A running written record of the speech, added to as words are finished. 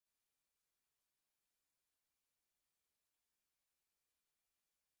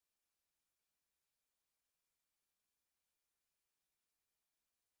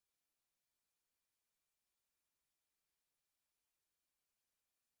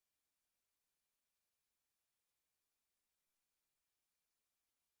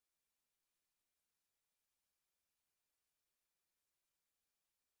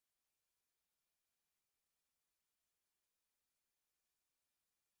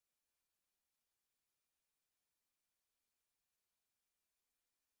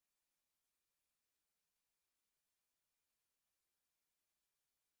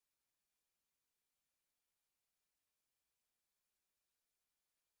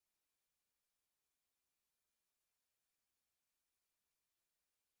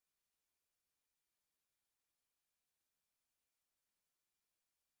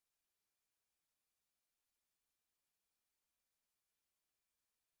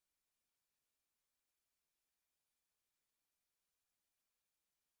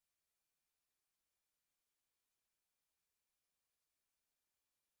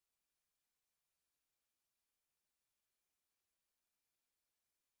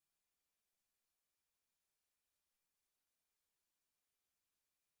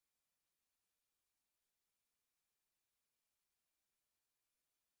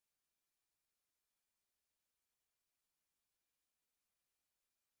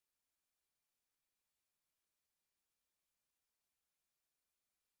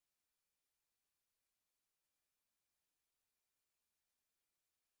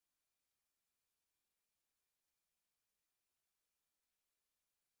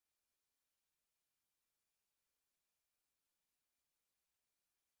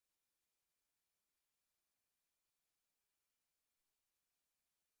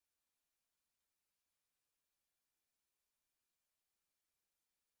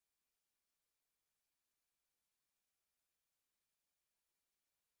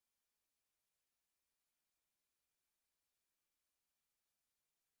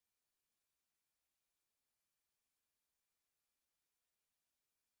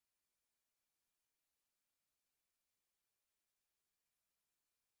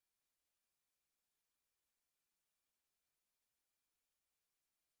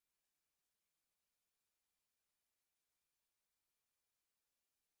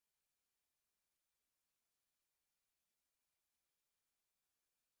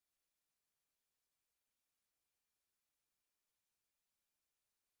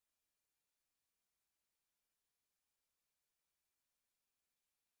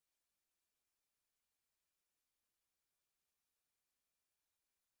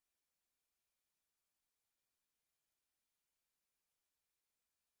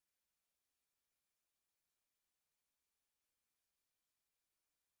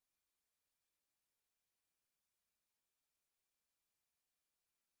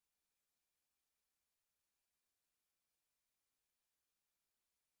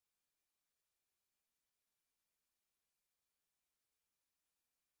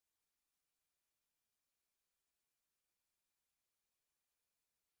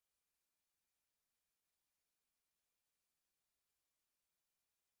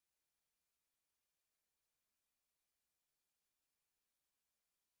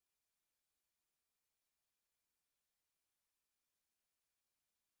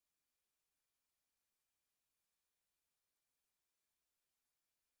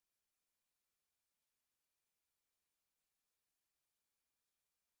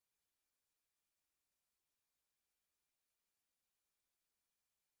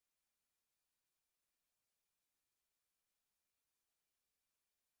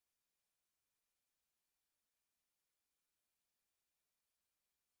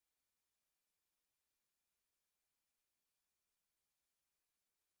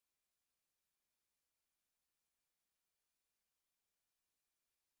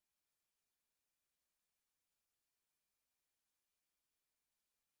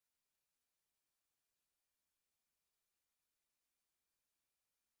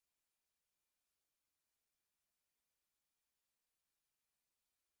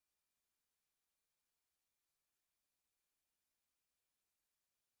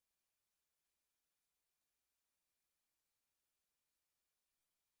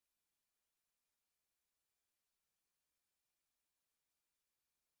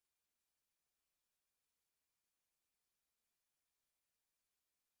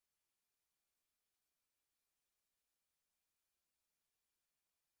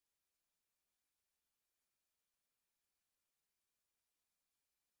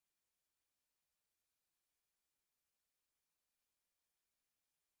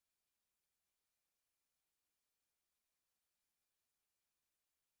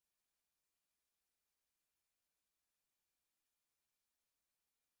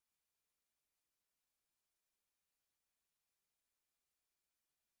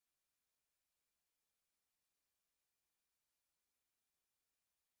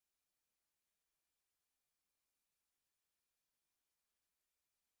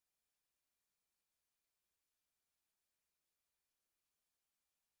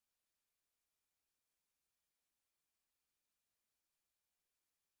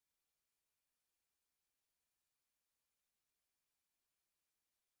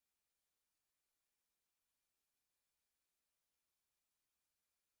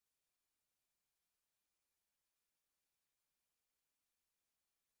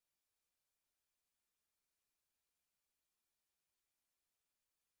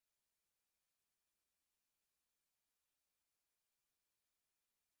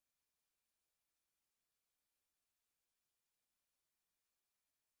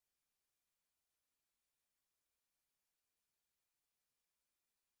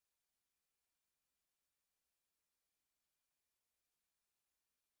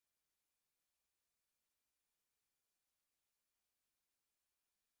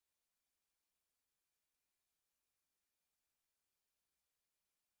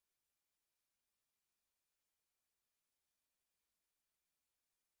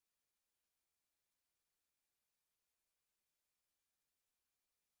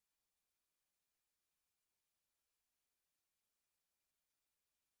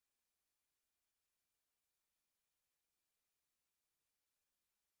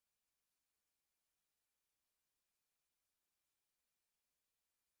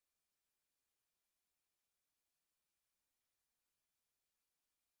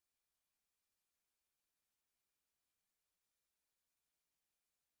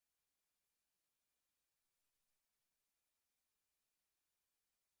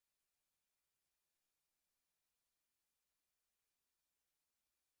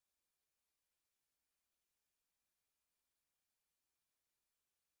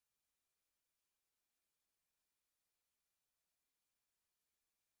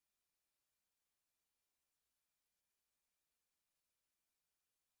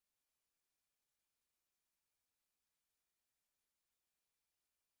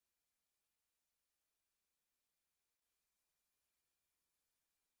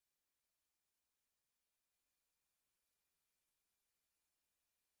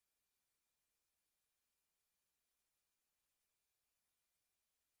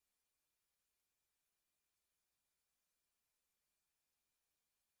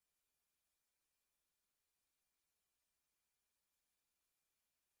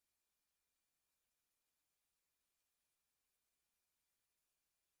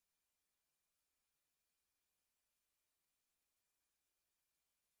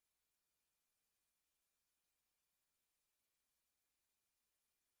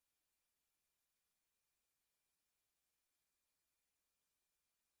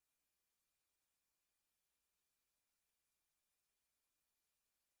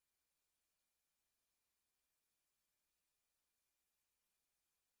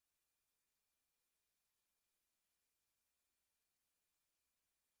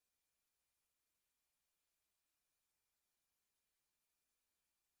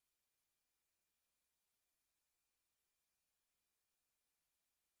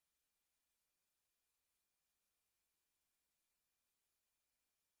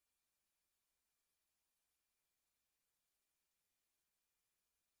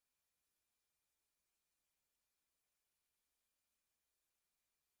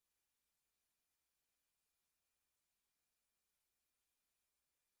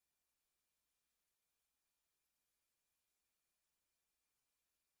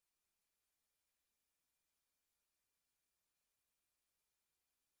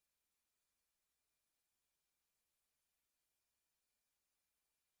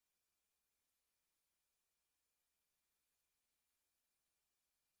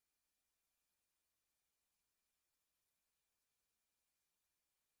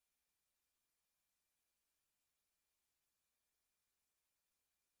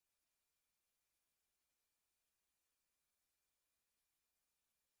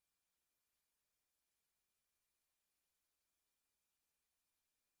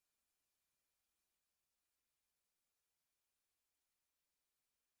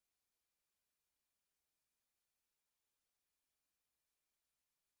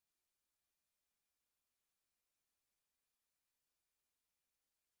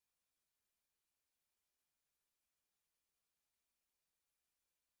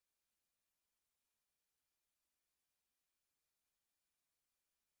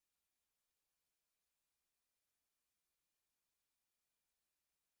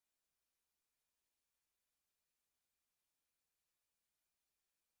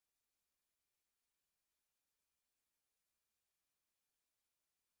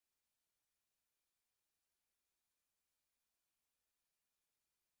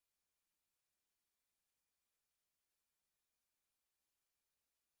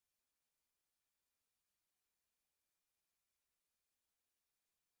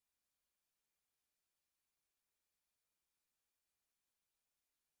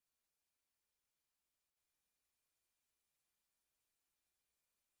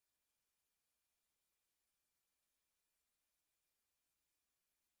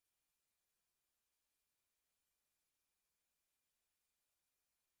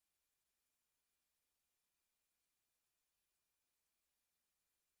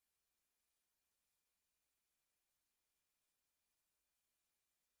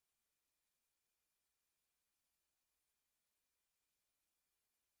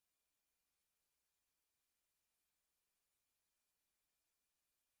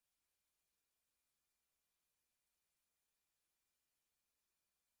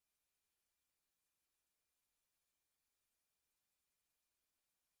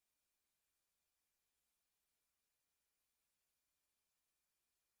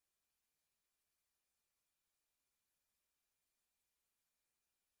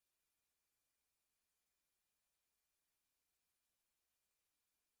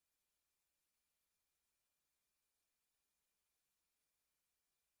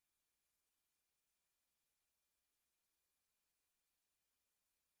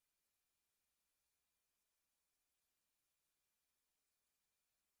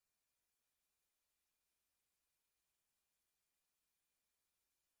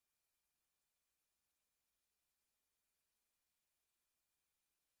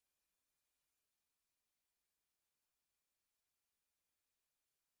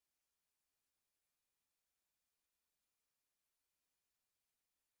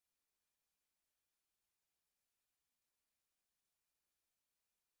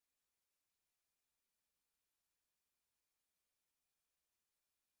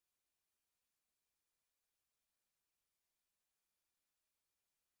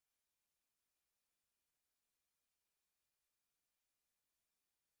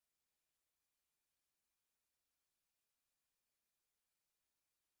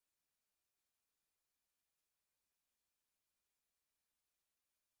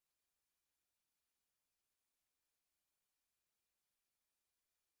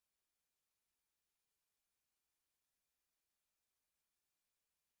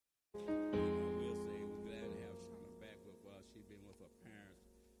We'll say we're glad to have Shauna back with us. She's been with her parents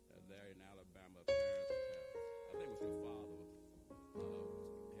there in Alabama. I think it was her father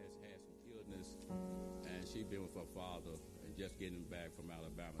has had some illness, and she's been with her father and just getting back from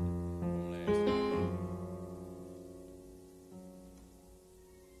Alabama on last night.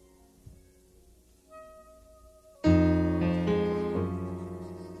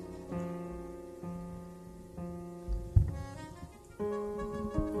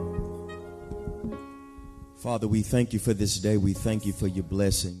 Father, we thank you for this day. We thank you for your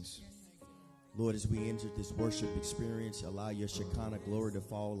blessings. Lord, as we enter this worship experience, allow your Shekinah glory to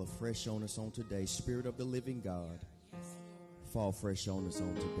fall afresh on us on today. Spirit of the living God, fall fresh on us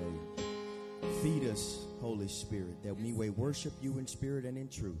on today. Feed us, Holy Spirit, that we may worship you in spirit and in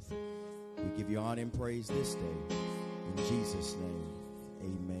truth. We give you honor and praise this day. In Jesus' name,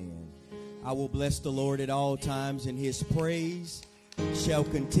 amen. I will bless the Lord at all times, and his praise shall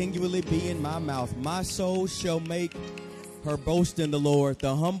continually be in my mouth. My soul shall make her boast in the Lord.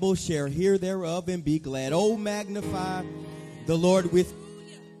 The humble shall hear thereof and be glad. Oh, magnify the Lord with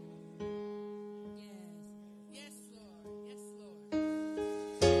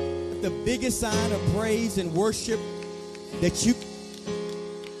the biggest sign of praise and worship that you,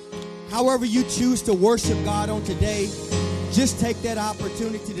 however you choose to worship God on today, just take that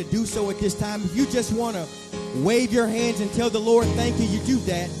opportunity to do so at this time. If you just want to wave your hands and tell the Lord thank you, you do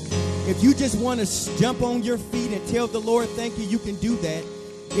that. If you just want to jump on your feet and tell the Lord thank you, you can do that.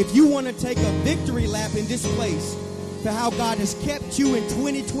 If you want to take a victory lap in this place for how God has kept you in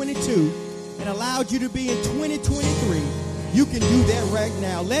 2022 and allowed you to be in 2023, you can do that right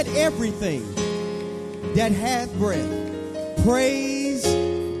now. Let everything that hath breath praise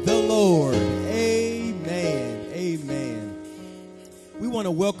the Lord. Amen. Amen. We want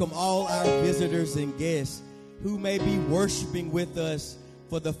to welcome all our visitors and guests who may be worshiping with us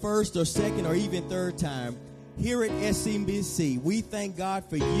for the first or second or even third time here at SMBC. We thank God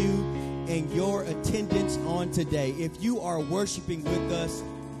for you and your attendance on today. If you are worshiping with us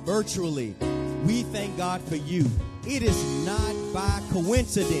virtually, we thank God for you. It is not by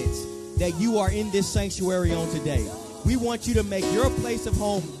coincidence that you are in this sanctuary on today. We want you to make your place of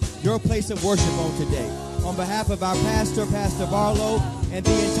home your place of worship on today. On behalf of our pastor, Pastor Barlow, and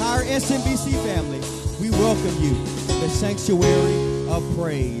the entire SMBC family, we welcome you to the sanctuary of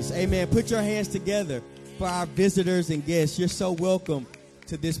praise. Amen. Put your hands together for our visitors and guests. You're so welcome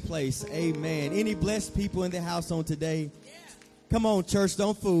to this place. Amen. Any blessed people in the house on today? Come on, church,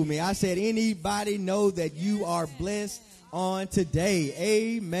 don't fool me. I said anybody know that you are blessed on today.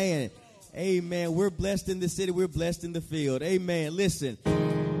 Amen. Amen. We're blessed in the city. We're blessed in the field. Amen. Listen,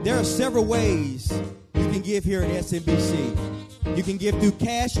 there are several ways you can give here at SMBC. You can give through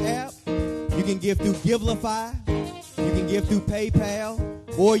Cash App. You can give through Givelify. You can give through PayPal.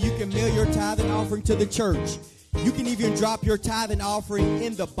 Or you can mail your tithe and offering to the church. You can even drop your tithe and offering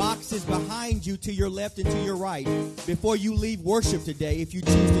in the boxes behind you to your left and to your right before you leave worship today if you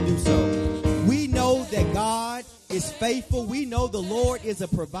choose to do so. We know that God is faithful. We know the Lord is a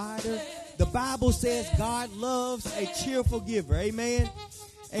provider. The Bible says God loves a cheerful giver. Amen.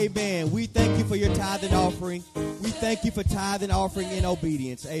 Amen. We thank you for your tithe and offering. We thank you for tithe and offering in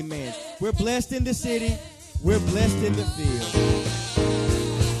obedience. Amen. We're blessed in the city. We're blessed in the field.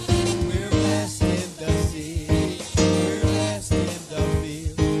 We're blessed in the city. We're blessed in the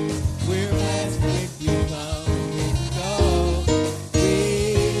field. We're blessed when we come and go. We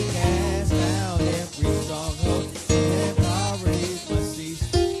cast down every stronghold and poverty must cease.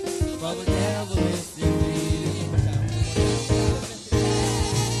 For the devil is defeated.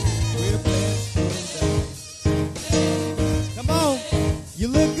 We're blessed in the. Come on. You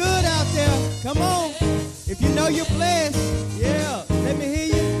look good out there. Come on. If you know you're blessed, yeah, let me hear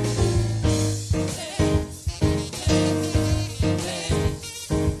you.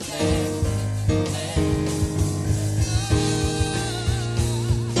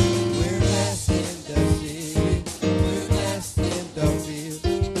 We're blessed in the city, we're blessed in the field,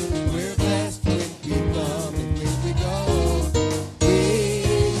 we're blessed when we come and when we go. We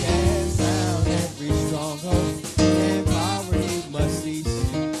cast down every stronghold and poverty must cease,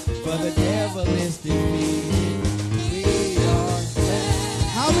 for the devil is defeated.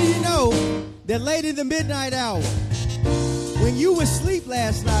 That late in the midnight hour, when you were asleep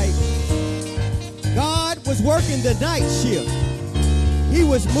last night, God was working the night shift. He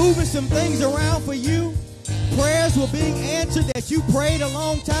was moving some things around for you. Prayers were being answered that you prayed a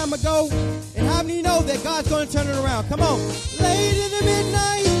long time ago. And how many know that God's going to turn it around? Come on. Late in the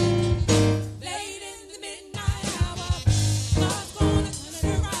midnight. Late in the midnight hour, God's going to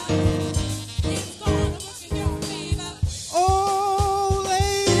turn it around. It's going to work in your favor. Oh,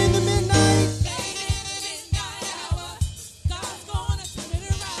 late in the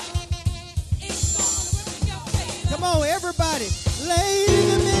Come on, everybody. Late in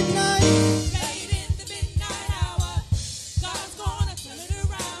the midnight. Late in the midnight hour, God's gonna turn it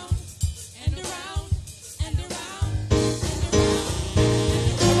around and around and around and around.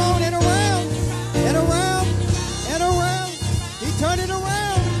 Come on, and around, and around, and around. He turned it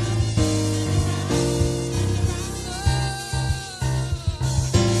around.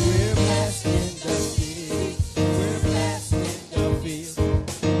 We're blessed in the city. We're blessed in the field.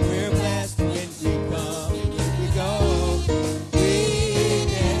 We're blessed when we come and when we go. We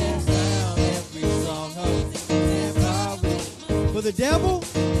cast down every stronghold and power. For the devil,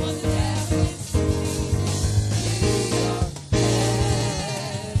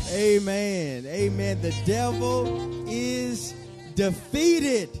 amen. Amen. The devil is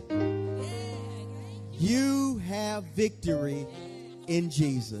defeated. You have victory in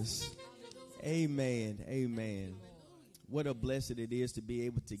Jesus. Amen. Amen. What a blessing it is to be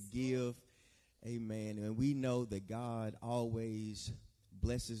able to give. Amen. And we know that God always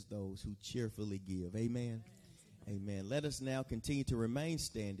blesses those who cheerfully give. Amen. Amen. Let us now continue to remain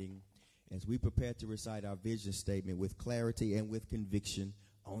standing as we prepare to recite our vision statement with clarity and with conviction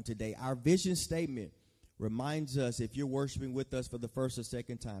on today. Our vision statement reminds us, if you're worshiping with us for the first or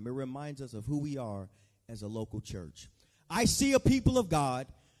second time, it reminds us of who we are as a local church. I see a people of God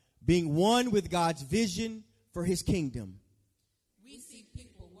being one with God's vision for his kingdom. We see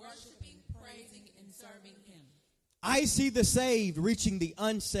people worshiping, praising, and serving him. I see the saved reaching the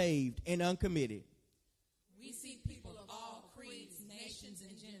unsaved and uncommitted. We see people of all creeds, nations,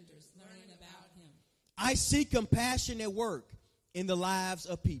 and genders learning about him. I see compassion at work in the lives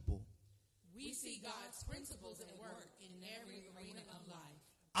of people. We see God's principles at work in every arena of life.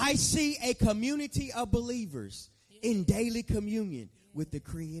 I see a community of believers in daily communion with the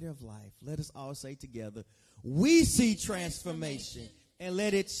creator of life. Let us all say together, we see transformation, and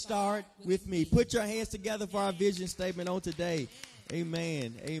let it start with me. Put your hands together for our vision statement on today.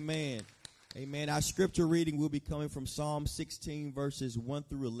 Amen. Amen. Amen. Our scripture reading will be coming from Psalm 16, verses 1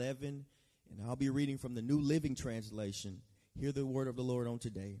 through 11, and I'll be reading from the New Living Translation. Hear the word of the Lord on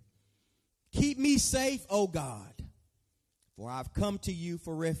today. Keep me safe, O God, for I've come to you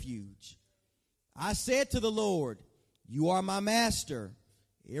for refuge. I said to the Lord, you are my master.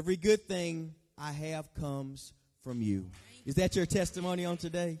 Every good thing I have comes from you. Is that your testimony on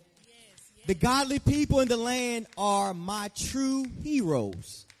today? Yes. The godly people in the land are my true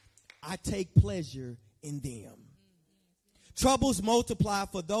heroes. I take pleasure in them. Troubles multiply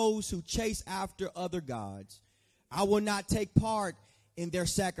for those who chase after other gods. I will not take part in their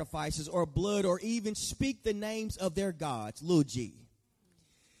sacrifices or blood or even speak the names of their gods. Little G.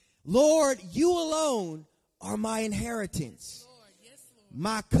 Lord, you alone are my inheritance,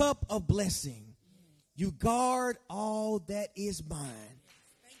 my cup of blessing. You guard all that is mine.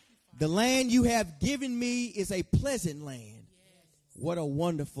 The land you have given me is a pleasant land. What a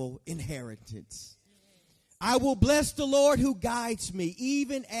wonderful inheritance. I will bless the Lord who guides me.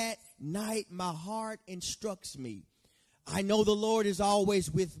 Even at night, my heart instructs me. I know the Lord is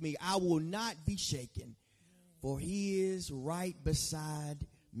always with me. I will not be shaken, for he is right beside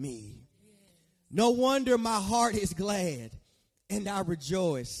me. No wonder my heart is glad and I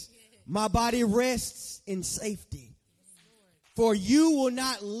rejoice. My body rests in safety. For you will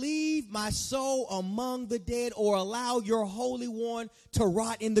not leave my soul among the dead or allow your Holy One to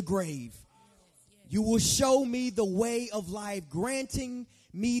rot in the grave. You will show me the way of life, granting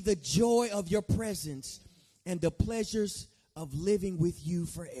me the joy of your presence and the pleasures of living with you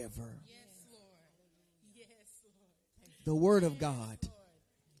forever. Yes, Lord. Yes, Lord. The word of God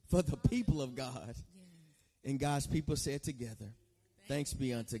for the people of God. And God's people said together, thanks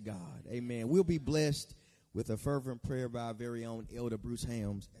be unto God. Amen. We'll be blessed with a fervent prayer by our very own Elder Bruce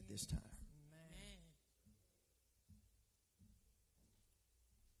Helms at this time.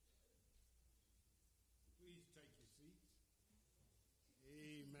 Please take your seats.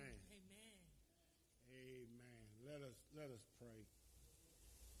 Amen. Amen. Let us pray.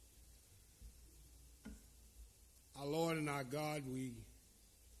 Our Lord and our God, we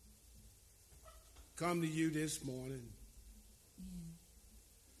come to you this morning.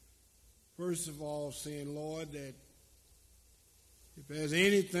 First of all, saying, Lord, that if there's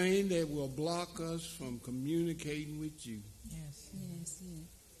anything that will block us from communicating with you,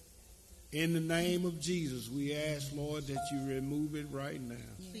 in the name of Jesus, we ask, Lord, that you remove it right now.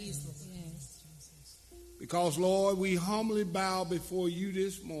 Please, Because, Lord, we humbly bow before you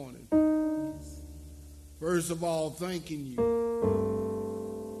this morning. First of all, thanking you.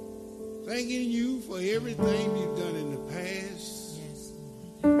 Thanking you for everything you've done in the past,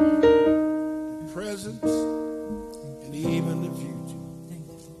 the present, and even the future.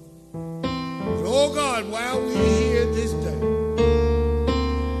 But, oh God, while we're here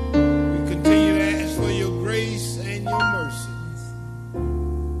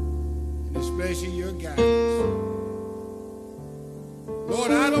Lord,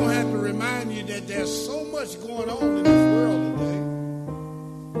 I don't have to remind you that there's so much going on in this world today.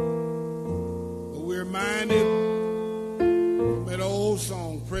 But we're reminded from that old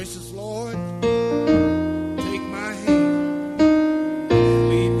song, Precious Lord, take my hand,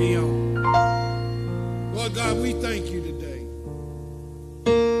 lead me on. Lord God, we thank you today.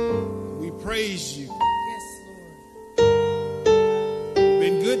 We praise you. Yes, Lord.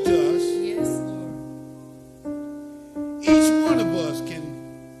 Been good to us. Yes, Lord. Each one of us can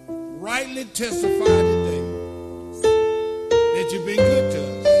rightly testify today that you've been good to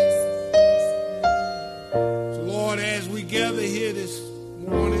us. So, Lord, as we gather here this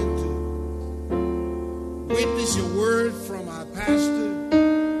morning to witness your word from our pastor,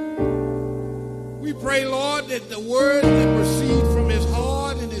 we pray, Lord, that the words that proceed from his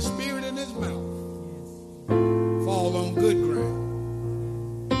heart and his spirit and his mouth fall on good ground.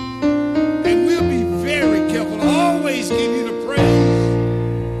 And we'll be very careful to always give you the praise,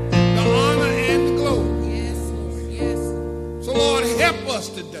 the honor, and the glory. Yes, Lord. Yes. So, Lord, help us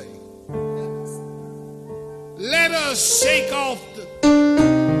today. Let us shake off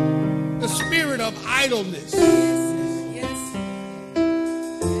the spirit of idleness. Yes.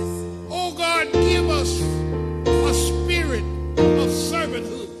 Oh, God, give us a spirit of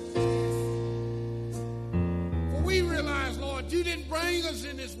servanthood. For we realize, Lord, you didn't bring us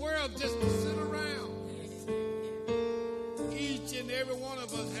in this world just to sit around. Each and every one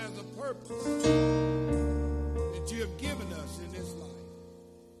of us has a purpose that you have given us in this life.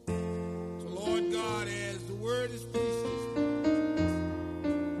 So, Lord God, as the word is preached this morning,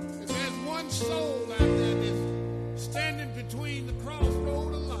 if there's one soul out there that's standing between the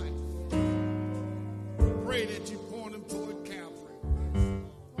crossroad of life, we pray that you point them toward Calvary.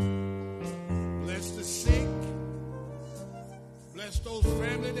 Bless the sick. Bless those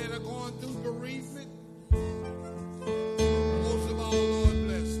families that are going through bereavement. Most of all, Lord,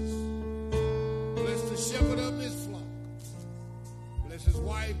 bless us. Bless the shepherd of his flock. Bless his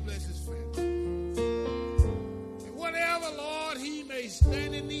wife, bless his family. And whatever, Lord, he may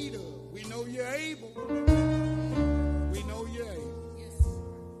stand in need of, we know you're able. We know you're able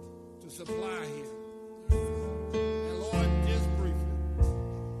to supply him. And Lord, just briefly,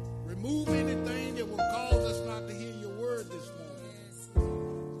 remove anything that will cause us not to hear your word this morning.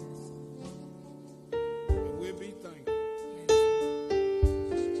 And we'll be thankful.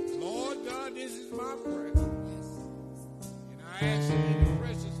 Lord God, this is my prayer. And I ask it in the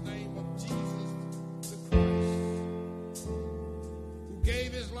precious name of Jesus the Christ, who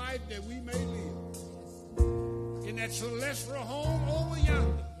gave his life that we may live in that celestial home over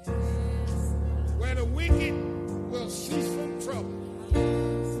yonder, where the wicked will cease from trouble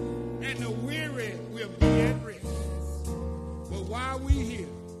and the weary will be at rest. But while we here,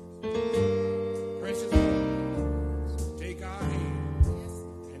 precious Lord, take our hand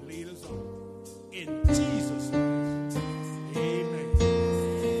and lead us on. In Jesus' name, amen.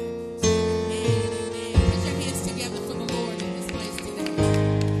 Amen. Put your hands together for the Lord in this place today.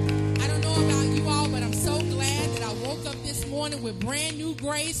 I don't know about you all, but I'm so glad that I woke up this morning with brand new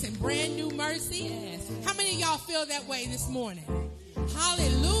grace and brand new mercy. Yes. How many of y'all feel that way this morning?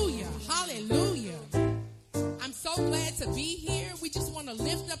 Hallelujah. Hallelujah. I'm so glad to be here. We just want to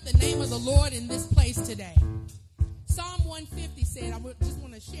lift up the name of the Lord in this place today. Psalm 150 said, just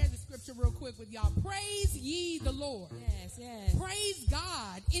want to share the scripture real quick with y'all. Praise ye the Lord. Yes, yes. Praise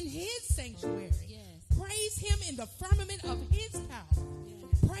God in his sanctuary. Yes. Praise him in the firmament of his power.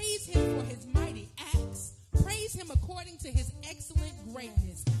 Yes. Praise him for his mighty acts. Praise him according to his excellent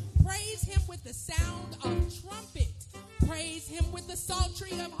greatness. Praise him with the sound of trumpet. Praise him with the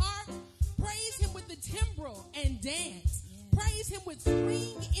psaltery of harp. Praise him with the timbrel and dance. Praise him with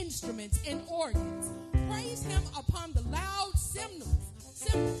string instruments and organs. Praise him upon the loud cymbals.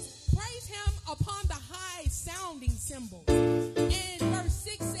 Praise him upon the high sounding cymbals. And verse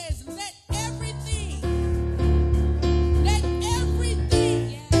 6 says, let everything, let every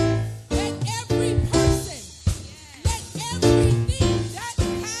person, let everything that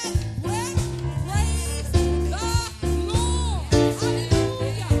has breath praise the Lord.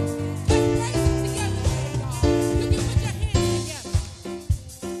 Hallelujah. Let's praise him together, y'all. You can put your hands together.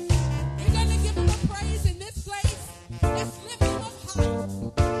 You're going to give him a praise in this place. Let's lift him up high.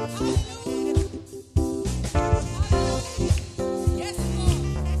 Hallelujah. Hallelujah. Yes, Lord.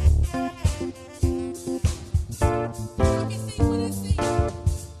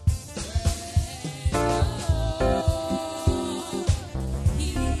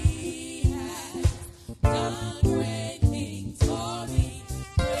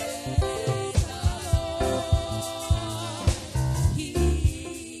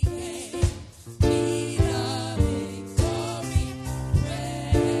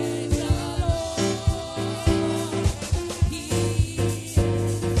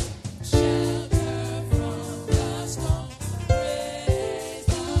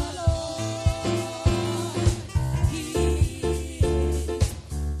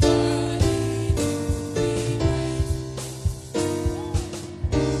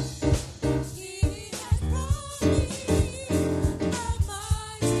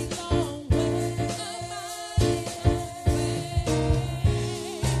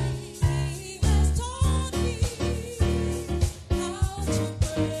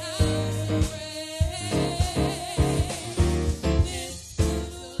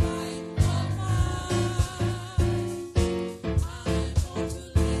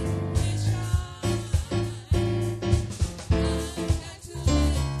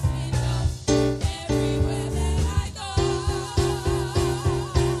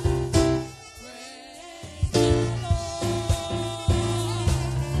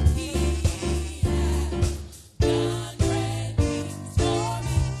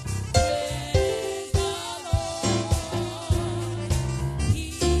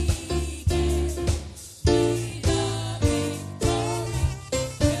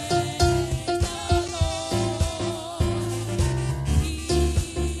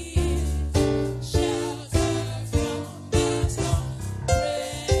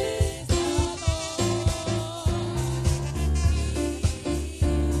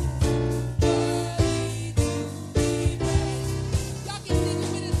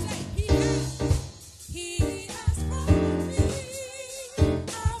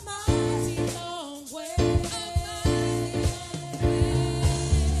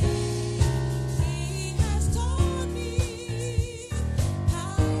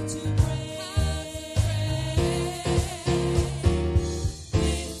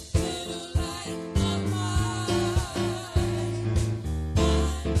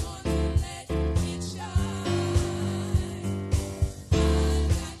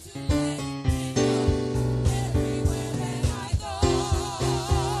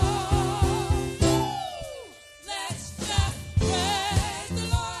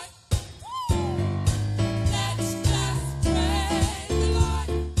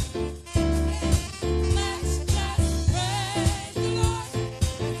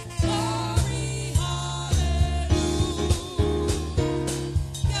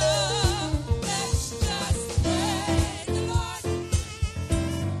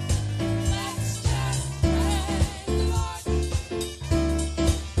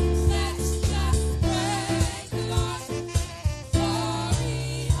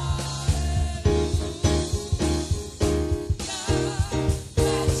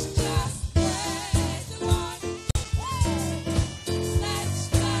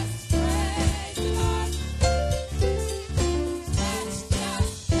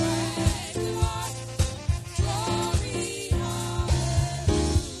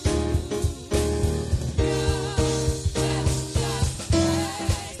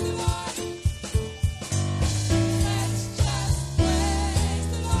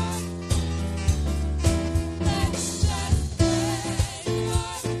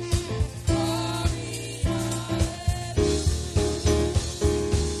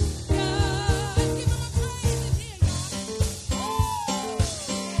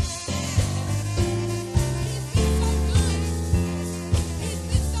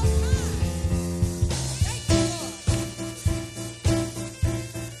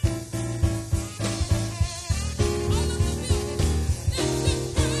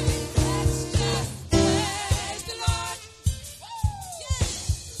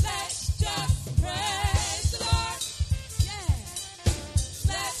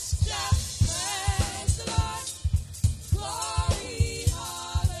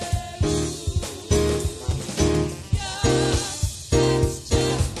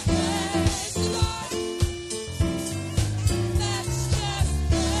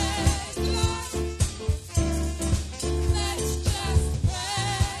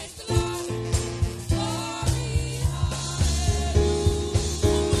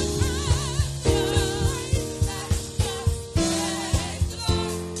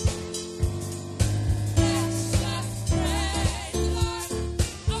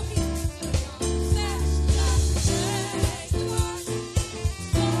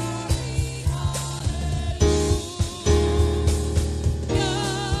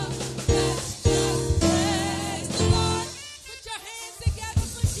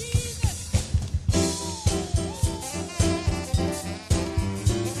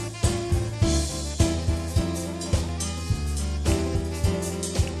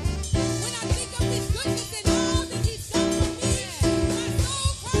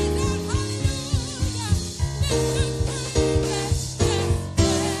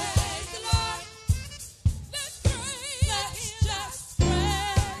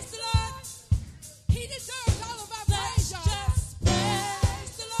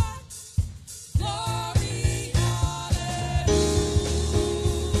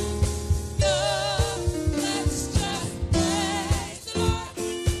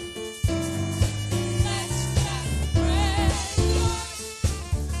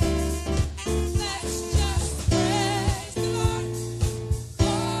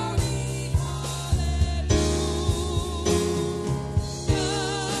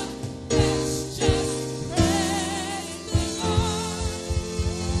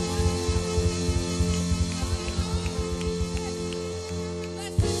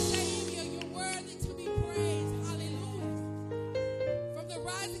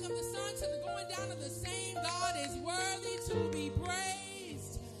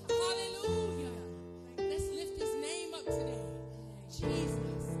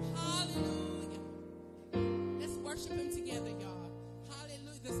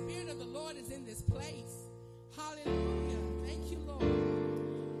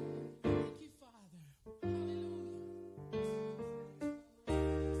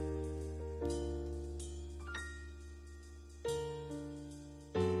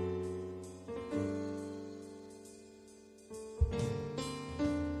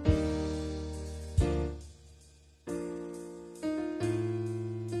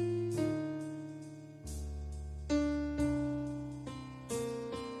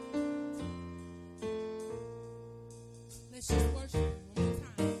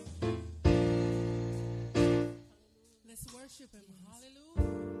 worship him. Hallelujah.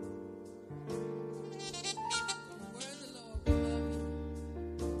 Worthy, Lord, we love you.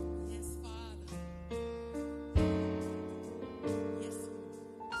 Yes, Father. Yes, Lord.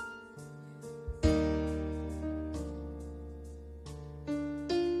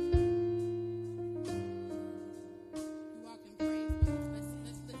 You walk in praise.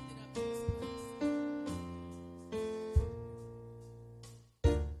 Let's lift it up in this place.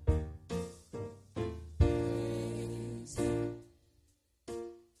 Praise him.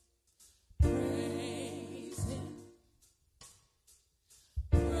 Praise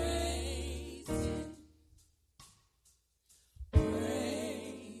him.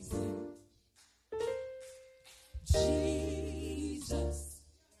 Praise him. Jesus,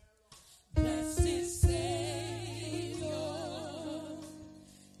 blessed Savior,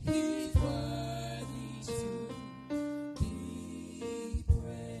 he's worthy to be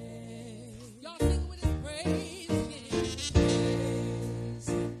praised. Y'all sing with us, praise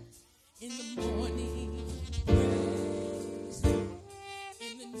him. In the morning, praise him.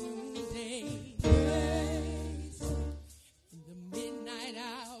 In the noonday, praise him. In the midnight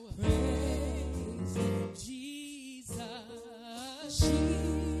hour, praise him. Jesus,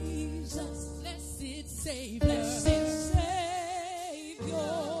 Jesus, blessed Savior, blessed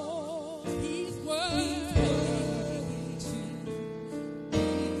Savior, he's worthy to be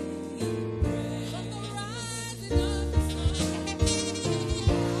praised. From the rising of the sun,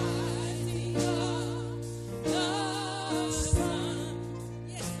 rising of the sun,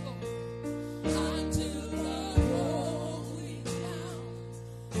 yes, Lord, until the rolling down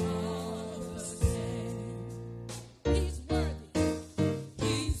of the same. He's worthy.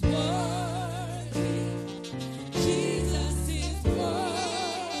 He's worthy. Jesus is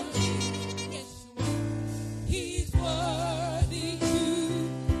worthy. Yes, you are. He's worthy to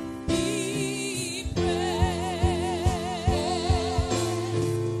be praised.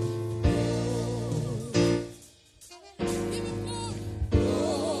 Give him glory.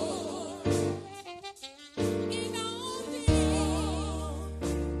 In all the earth,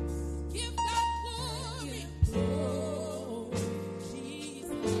 give God glory.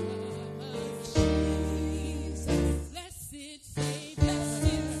 Jesus, blessed Savior,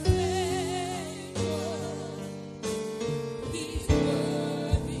 he's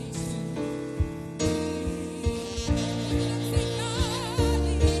worthy to be praised. God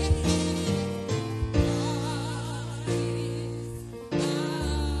is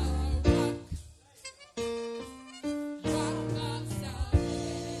rock of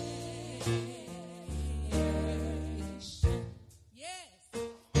salvation. Yes,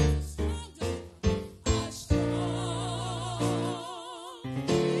 a strong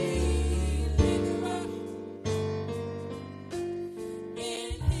deliverer.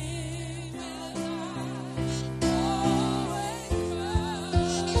 In him will I always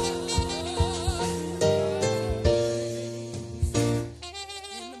trust.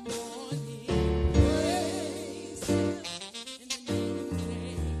 In the morning, praise him. In the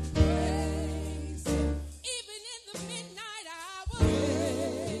noonday, praise him. Even in the midnight hour,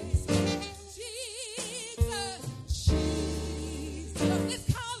 praise him. Jesus, Jesus. Let's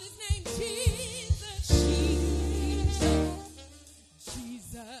call his name Jesus. Jesus,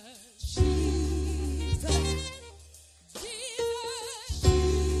 Jesus, Jesus. Jesus,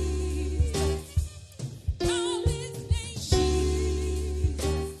 call his name Jesus.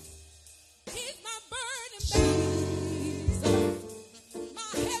 He's my burden bearer,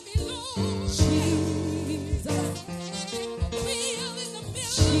 my heavy load. Jesus, wheel in the middle of the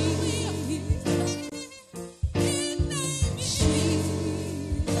wheel. His name is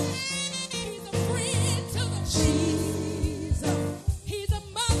Jesus. He's a friend to the Jesus. He's a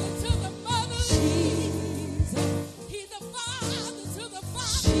mother to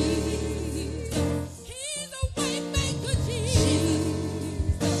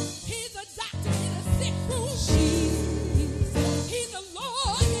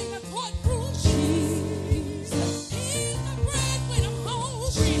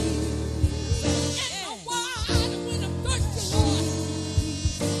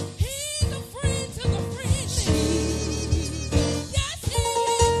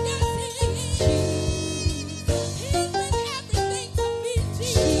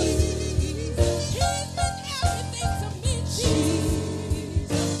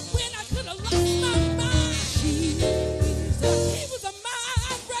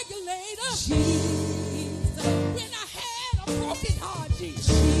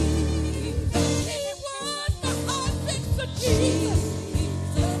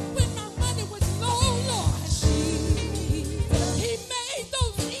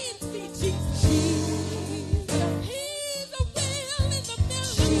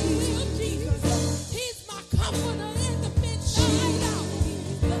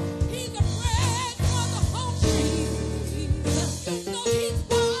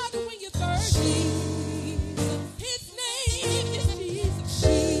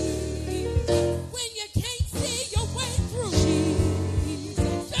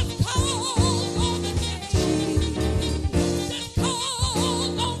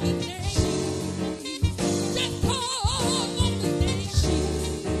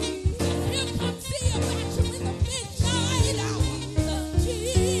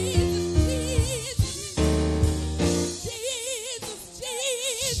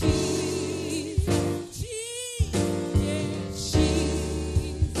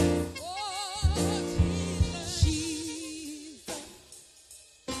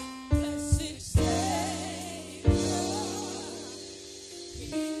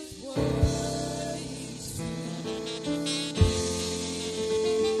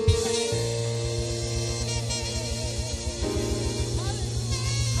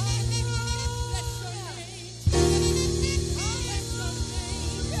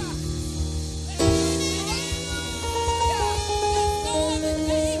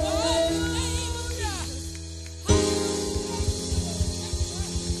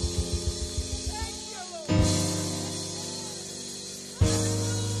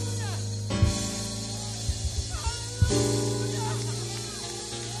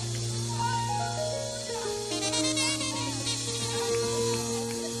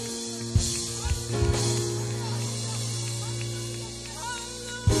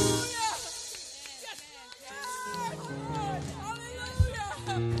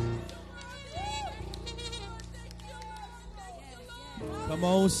Come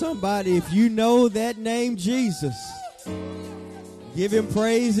on, somebody, if you know that name Jesus, give him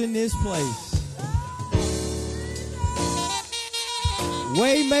praise in this place.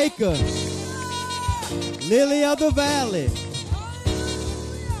 Waymaker, Lily of the Valley,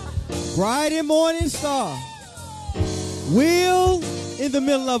 bright and morning star, wheel in the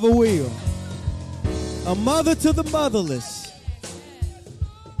middle of a wheel, a mother to the motherless,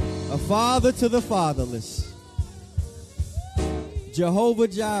 a father to the fatherless, Jehovah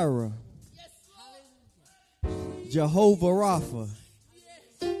Jireh, Jehovah Rapha,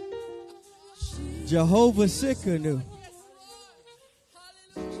 Jehovah Sikkenu,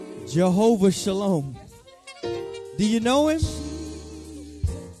 Jehovah Shalom. Do you know him?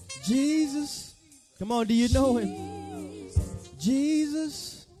 Jesus. Come on, do you know him?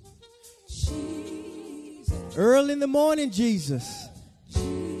 Jesus. Early in the morning, Jesus.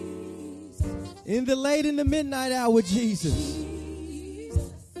 In the midnight hour, Jesus.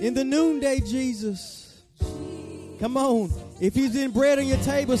 In the noonday, Jesus. Come on. If he's in bread on your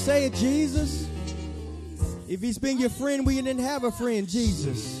table, say it, Jesus. If he's been your friend when you didn't have a friend,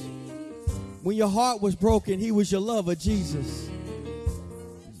 Jesus. When your heart was broken, he was your lover, Jesus.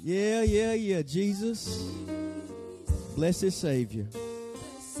 Yeah, Jesus. Blessed Savior.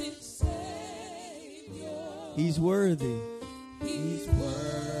 He's worthy. He's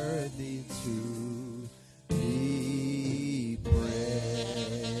worthy to be praised.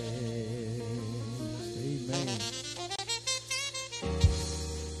 Amen.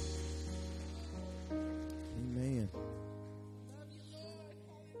 Amen.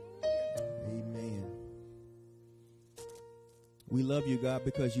 Amen. We love you, God,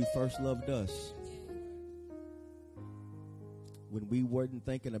 because you first loved us. When we weren't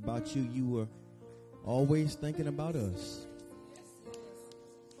thinking about you, you were always thinking about us.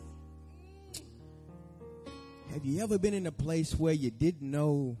 Have you ever been in a place where you didn't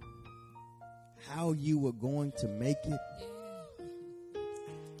know how you were going to make it?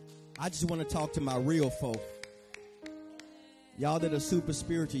 I just want to talk to my real folk. Y'all that are super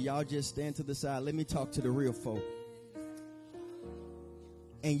spiritual, y'all just stand to the side. Let me talk to the real folk.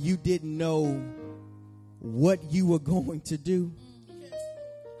 And you didn't know what you were going to do.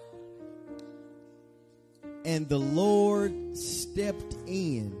 And the Lord stepped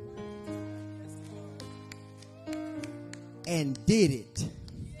in and did it.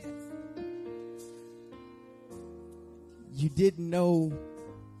 You didn't know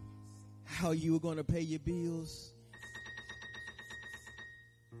how you were going to pay your bills.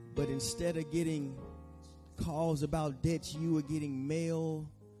 But instead of getting calls about debts, you were getting mail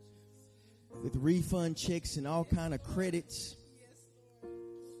with refund checks and all kind of credits.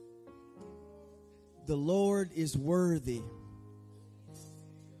 The Lord is worthy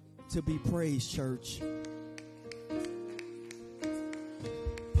to be praised, church.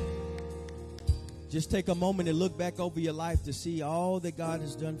 Just take a moment and look back over your life to see all that God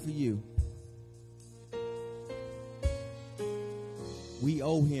has done for you. We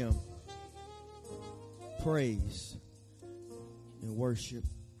owe him praise and worship.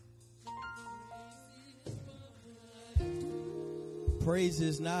 Praise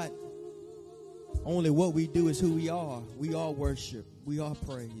is not only what we do, is who we are. We are worship. We are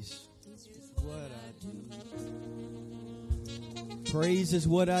praise. What I do. Praise is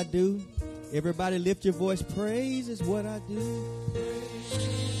what I do. Everybody lift your voice. Praise is what I do.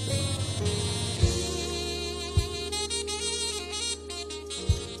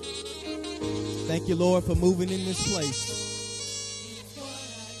 Thank you, Lord, for moving in this place.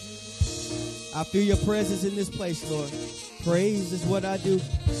 I feel your presence in this place, Lord. Praise is what I do.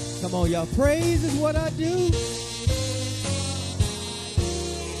 Come on, y'all. Praise is what I do.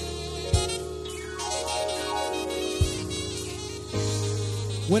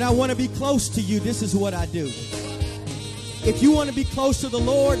 When I want to be close to you, this is what I do. If you want to be close to the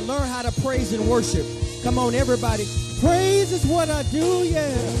Lord, learn how to praise and worship. Come on, everybody. Praise is what I do, yeah.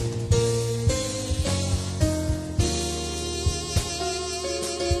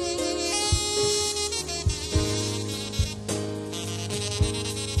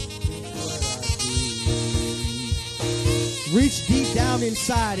 Reach deep down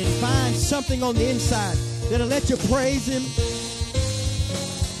inside and find something on the inside that'll let you praise him.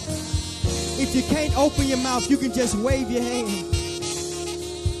 If you can't open your mouth, you can just wave your hand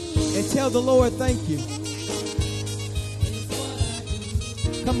and tell the Lord thank you.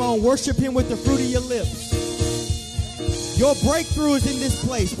 Come on, worship him with the fruit of your lips. Your breakthrough is in this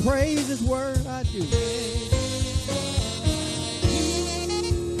place. Praise is what I do.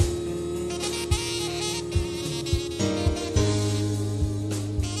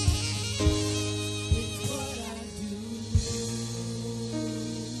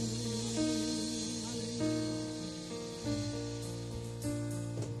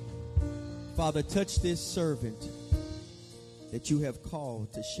 Father, touch this servant that you have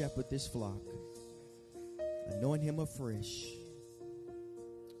called to shepherd this flock. Anoint him afresh.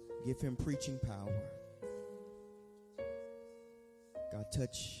 Give him preaching power. God,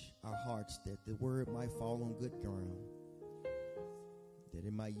 touch our hearts that the word might fall on good ground, that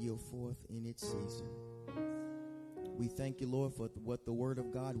it might yield forth in its season. We thank you, Lord, for what the word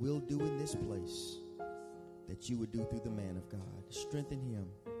of God will do in this place, that you would do through the man of God. Strengthen him.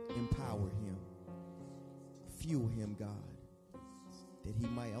 Empower him. Fuel him, God, that he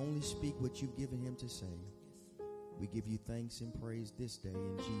might only speak what you've given him to say. We give you thanks and praise this day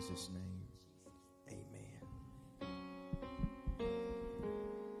in Jesus' name. Amen.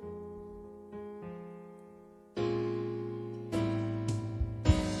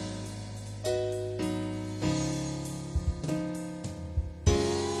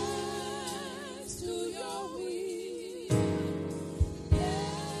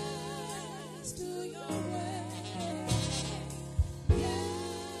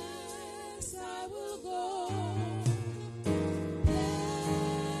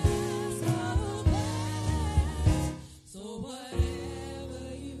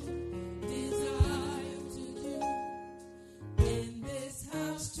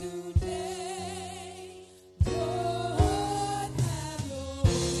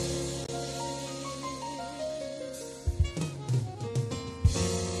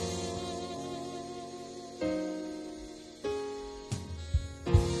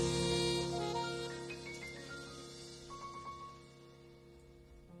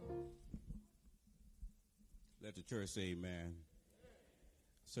 Let the church say amen.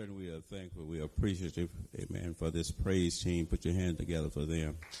 Certainly we are thankful. We are appreciative, amen, for this praise team. Put your hand together for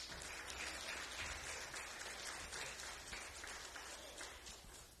them.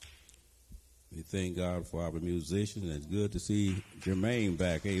 We thank God for our musicians. It's good to see Jermaine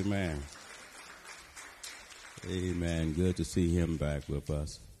back. Amen. Amen. Good to see him back with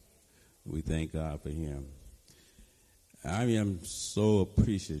us. We thank God for him. I am so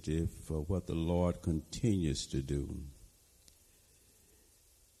appreciative for what the Lord continues to do.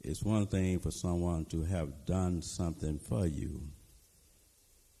 It's one thing for someone to have done something for you,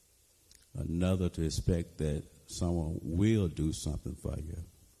 another to expect that someone will do something for you.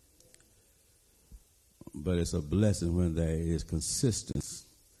 But it's a blessing when there is consistency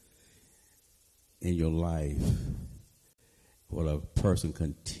in your life, what a person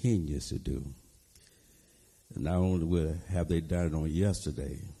continues to do. And not only have they done it on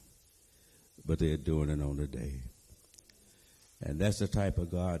yesterday, but they're doing it on today. And that's the type of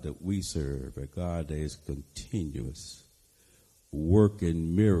God that we serve, a God that is continuous,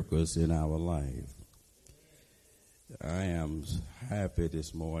 working miracles in our life. I am happy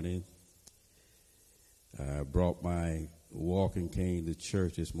this morning. I brought my walking cane to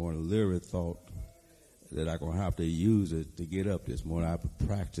church this morning. Literally thought that I'm going to have to use it to get up this morning. I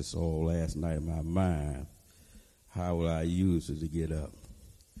practiced all last night in my mind. How will I use it to get up?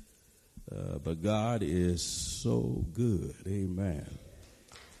 But God is so good. Amen.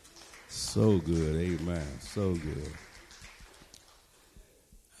 So good. Amen. So good.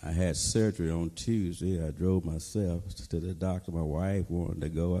 I had surgery on Tuesday. I drove myself to the doctor. My wife wanted to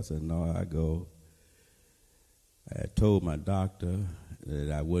go. I said, no, I go. I had told my doctor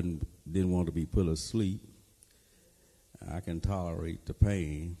that I didn't want to be put asleep. I can tolerate the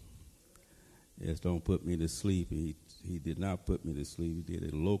pain. Just don't put me to sleep. He did not put me to sleep. He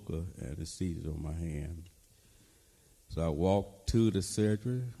did a local anesthesia on my hand. So I walked to the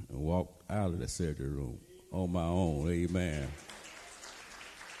surgery and walked out of the surgery room on my own. Amen.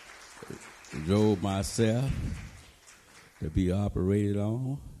 Drove myself to be operated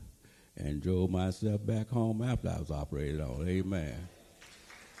on and drove myself back home after I was operated on. Amen.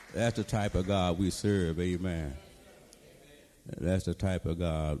 That's the type of God we serve. Amen. That's the type of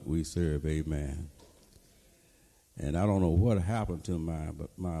God we serve. Amen. And I don't know what happened to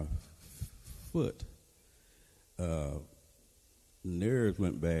my foot. Nerves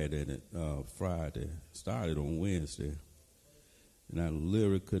went bad in it Friday. Started on Wednesday. And I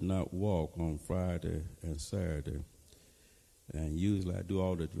literally could not walk on Friday and Saturday. And usually I do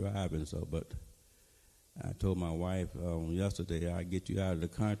all the driving, but I told my wife yesterday, I'll get you out of the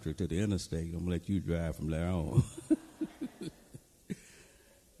country to the interstate. I'm going to let you drive from there on.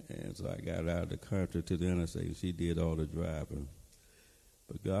 And so I got out of the country to the interstate, and she did all the driving.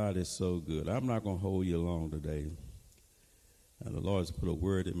 But God is so good. I'm not going to hold you long today. The Lord has put a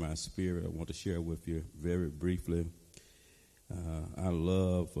word in my spirit I want to share with you very briefly. I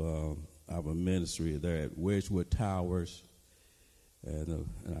love our ministry there at Wedgwood Towers, and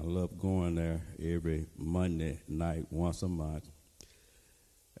I love going there every Monday night, once a month.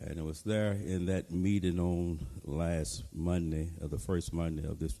 And it was there in that meeting on last Monday, or the first Monday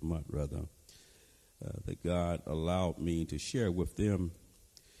of this month, rather, that God allowed me to share with them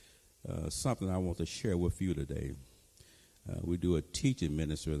something I want to share with you today. We do a teaching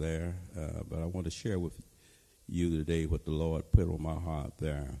ministry there, but I want to share with you today what the Lord put on my heart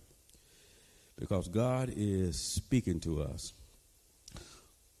there. Because God is speaking to us.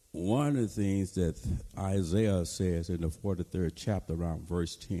 One of the things that Isaiah says in the 43rd chapter around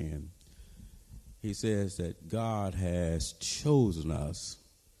verse 10, he says that God has chosen us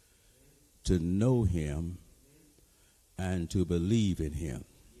to know him and to believe in him.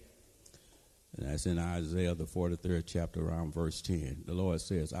 And that's in Isaiah, the 43rd chapter around verse 10. The Lord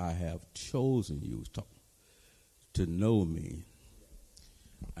says, I have chosen you to know me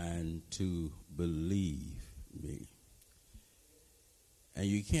and to believe me. And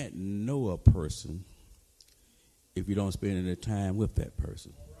you can't know a person if you don't spend any time with that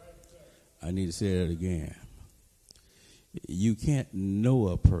person. I need to say that again. You can't know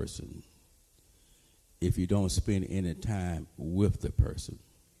a person if you don't spend any time with the person.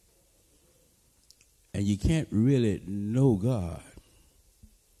 And you can't really know God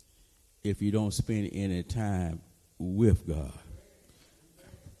if you don't spend any time with God.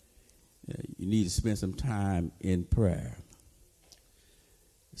 You need to spend some time in prayer.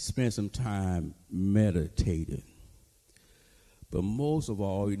 Spend some time meditating. But most of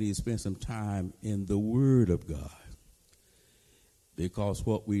all, you need to spend some time in the Word of God. Because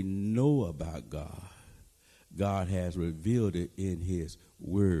what we know about God, God has revealed it in his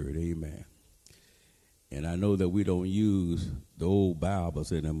Word. Amen. And I know that we don't use the old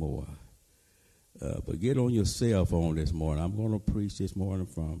Bibles anymore. But get on your cell phone this morning. I'm going to preach this morning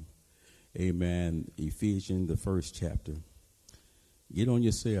from, amen, Ephesians, the 1st chapter. Get on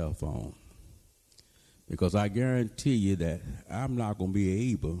your cell phone. Because I guarantee you that I'm not going to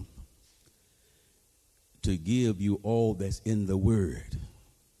be able to give you all that's in the Word.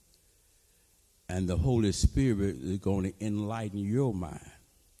 And the Holy Spirit is going to enlighten your mind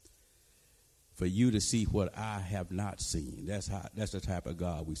for you to see what I have not seen. That's the type of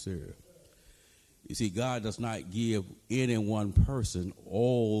God we serve. You see, God does not give any one person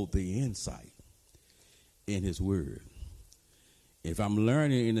all the insight in his Word. If I'm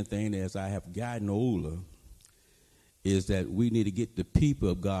learning anything as I have gotten older, is that we need to get the people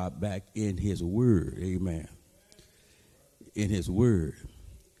of God back in his Word. Amen. In his Word.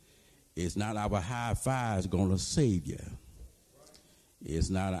 It's not our high fives going to save you. It's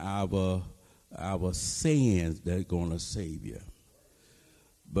not our sayings that are going to save you.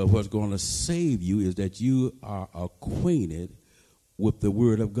 But what's going to save you is that you are acquainted with the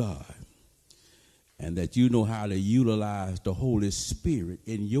Word of God. And that you know how to utilize the Holy Spirit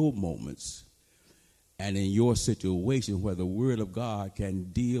in your moments and in your situation where the Word of God can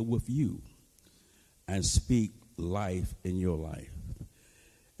deal with you and speak life in your life.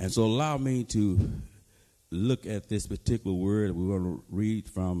 And so allow me to look at this particular word. We're going to read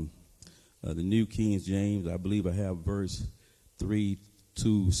from the New King James. I believe I have verse 3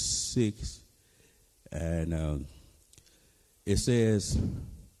 to 6. And it says,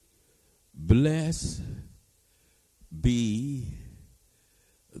 blessed be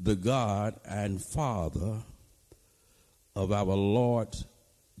the God and Father of our Lord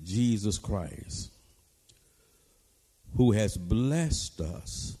Jesus Christ, who has blessed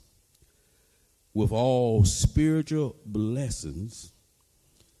us with all spiritual blessings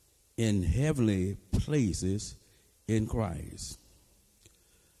in heavenly places in Christ.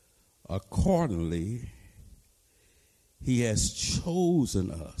 Accordingly, he has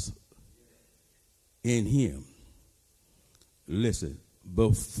chosen us in him. Listen,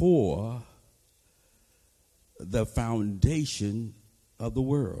 before the foundation of the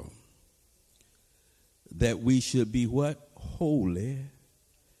world, that we should be what? Holy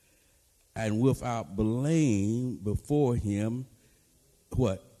and without blame before him,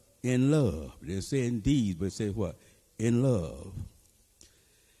 what? In love. They say in deeds, but it says what? In love.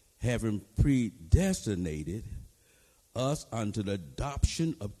 Having predestinated us unto the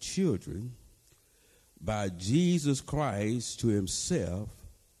adoption of children by Jesus Christ to himself,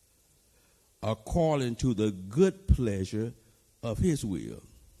 according to the good pleasure of his will,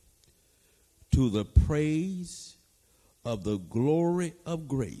 to the praise of the glory of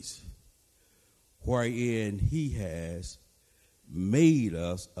grace, wherein he has made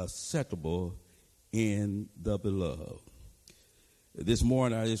us acceptable in the beloved. This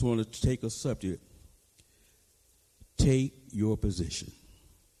morning, I just want to take a subject. Take your position.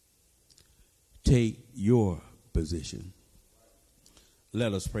 Take your position.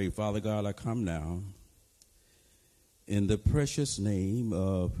 Let us pray. Father God, I come now in the precious name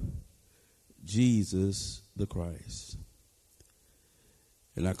of Jesus the Christ.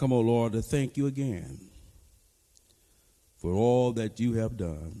 And I come, O Lord, to thank you again for all that you have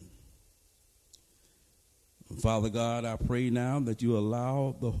done. And Father God, I pray now that you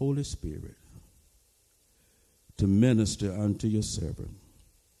allow the Holy Spirit to minister unto your servant,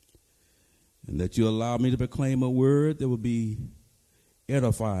 and that you allow me to proclaim a word that will be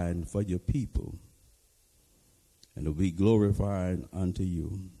edifying for your people and will be glorifying unto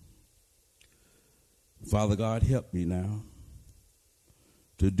you. Father God, help me now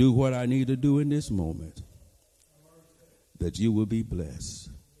to do what I need to do in this moment, that you will be blessed.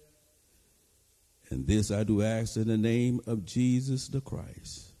 And this I do ask in the name of Jesus the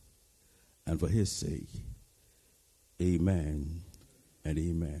Christ, and for his sake. Amen and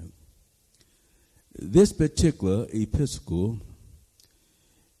amen. This particular epistle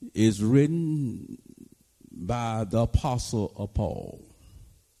is written by the apostle of Paul.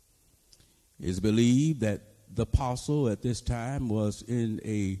 It's believed that the apostle at this time was in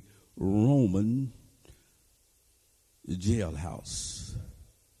a Roman jailhouse.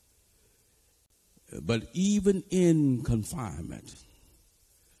 But even in confinement,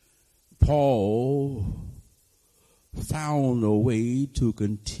 Paul found a way to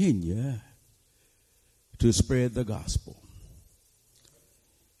continue to spread the gospel.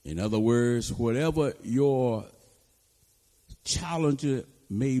 In other words, whatever your challenge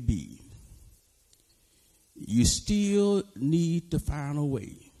may be, you still need to find a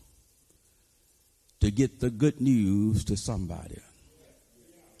way to get the good news to somebody.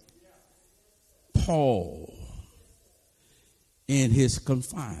 Paul, in his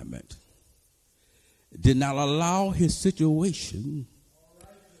confinement, did not allow his situation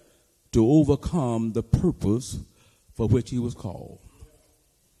to overcome the purpose for which he was called.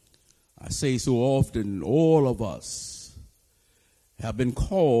 I say so often, all of us have been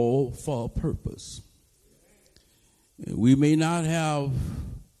called for a purpose. We may not have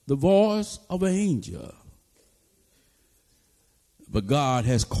the voice of an angel, but God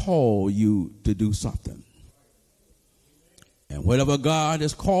has called you to do something. And whatever God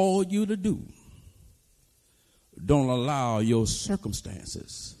has called you to do, don't allow your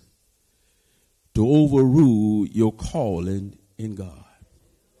circumstances to overrule your calling in God.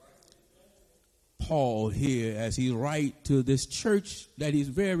 Paul here, as he writes to this church that he's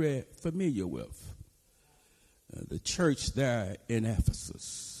very familiar with, the church there in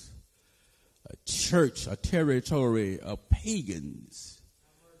Ephesus, a church, a territory of pagans.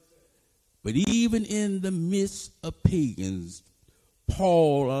 But even in the midst of pagans,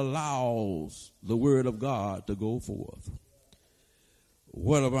 Paul allows the word of God to go forth.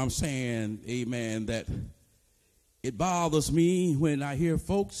 What if I'm saying, amen, that it bothers me when I hear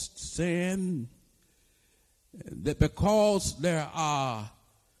folks saying that because there are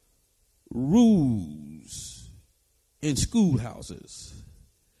rules in schoolhouses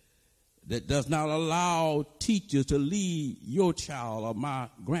that does not allow teachers to lead your child or my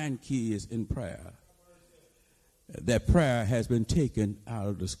grandkids in prayer, that prayer has been taken out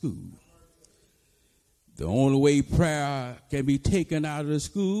of the school. The only way prayer can be taken out of the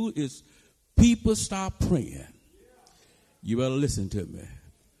school is people stop praying. You better listen to me.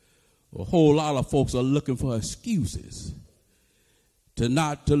 A whole lot of folks are looking for excuses to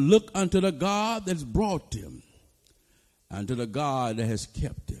not to look unto the God that's brought them and to the God that has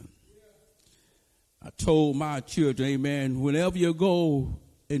kept them. I told my children, amen, whenever you go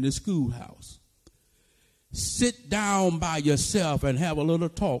in the schoolhouse, sit down by yourself and have a little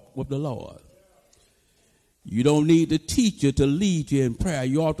talk with the Lord. You don't need the teacher to lead you in prayer.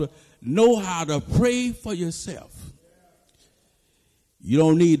 You ought to know how to pray for yourself. You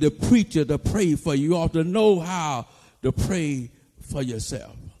don't need the preacher to pray for you. You ought to know how to pray for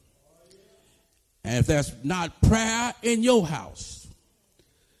yourself. And if there's not prayer in your house,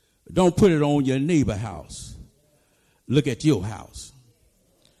 don't put it on your neighbor's house. Look at your house.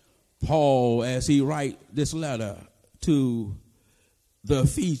 Paul, as he writes this letter to the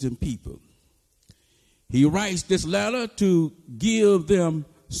Ephesian people, he writes this letter to give them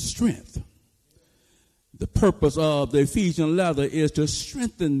strength. The purpose of the Ephesian letter is to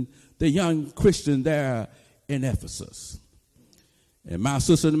strengthen the young Christian there in Ephesus. And my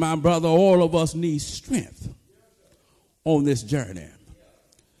sister and my brother, all of us need strength on this journey.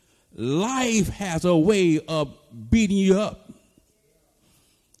 Life has a way of beating you up.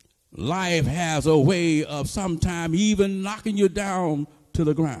 Life has a way of sometimes even knocking you down to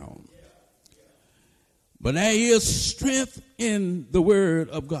the ground. But there is strength in the Word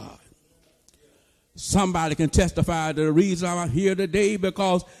of God. Somebody can testify to the reason I'm here today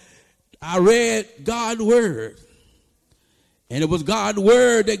because I read God's Word. And it was God's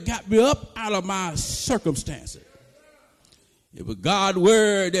Word that got me up out of my circumstances. It was God's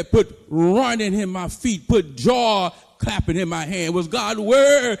Word that put running in my feet, put joy clapping in my hand. It was God's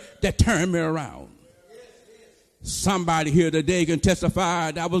Word that turned me around. Somebody here today can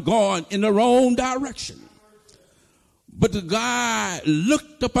testify that I was going in the wrong direction. But the guy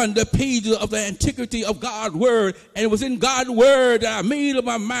looked upon the pages of the antiquity of God's Word, and it was in God's Word that I made up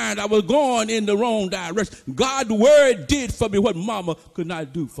my mind I was going in the wrong direction. God's Word did for me what mama could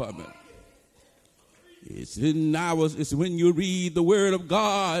not do for me. It's when you read the Word of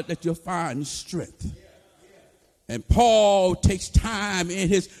God that you'll find strength. And Paul takes time in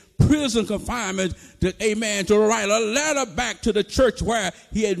his prison confinement to write a letter back to the church where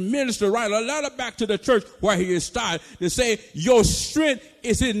he had ministered, write a letter back to the church where he had started to say, your strength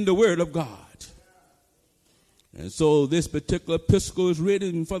is in the Word of God. And so this particular epistle is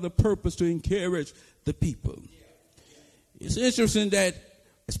written for the purpose to encourage the people. It's interesting that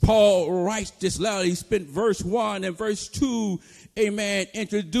as Paul writes this letter, he spent verse 1 and verse 2,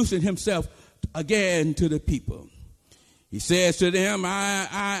 introducing himself again to the people. He says to them, I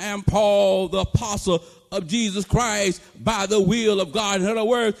am Paul, the apostle of Jesus Christ, by the will of God. In other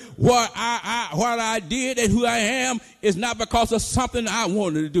words, what I did and who I am is not because of something I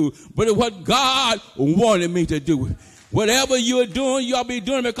wanted to do, but it's what God wanted me to do. Whatever you're doing, you'll be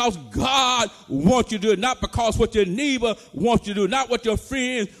doing it because God wants you to do it, not because what your neighbor wants you to do, not what your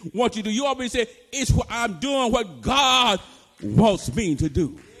friends want you to do. You always say, it's what I'm doing what God wants me to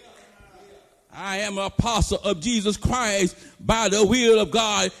do. I am an apostle of Jesus Christ by the will of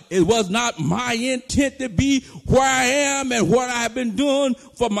God. It was not my intent to be where I am and what I've been doing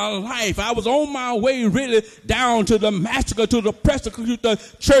for my life. I was on my way really down to Damascus to the persecute the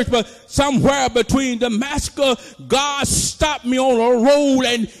church, but somewhere between Damascus, God stopped me on a road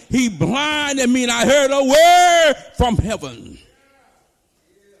and he blinded me and I heard a word from heaven.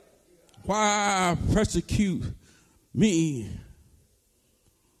 Why persecute me?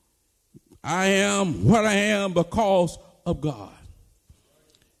 I am what I am because of God.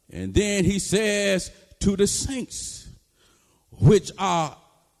 And then he says to the saints which are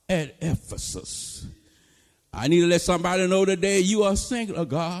at Ephesus. I need to let somebody know today you are a saint of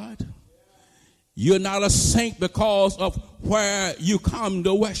God. You're not a saint because of where you come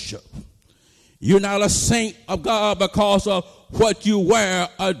to worship. You're not a saint of God because of what you wear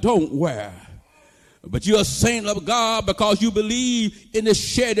or don't wear. But you're a saint of God because you believe in the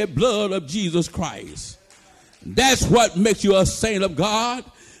shedded blood of Jesus Christ. That's what makes you a saint of God,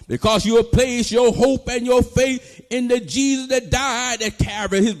 because you have placed your hope and your faith in the Jesus that died, that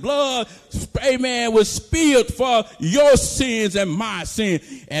carried his blood, was spilled for your sins and my sin.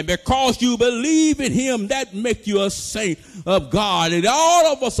 And because you believe in him, that makes you a saint of God. And all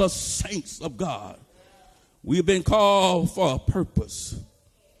of us are saints of God. We've been called for a purpose.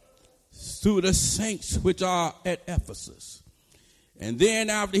 To the saints which are at Ephesus. And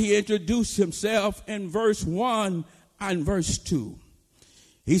then after he introduced himself in verse 1 and verse 2,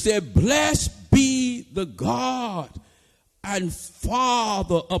 he said, blessed be the God and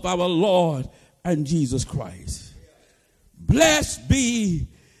Father of our Lord and Jesus Christ. Blessed be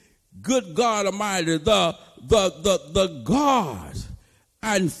good God Almighty, the God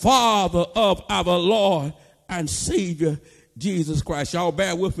and Father of our Lord and Savior Jesus Christ. Y'all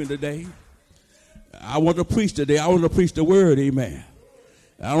bear with me today. I want to preach today. I want to preach the word, amen.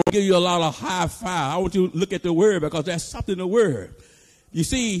 I don't give you a lot of high five. I want you to look at the word because there's something in the word You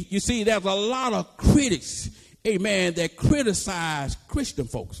see, there's a lot of critics, amen, that criticize Christian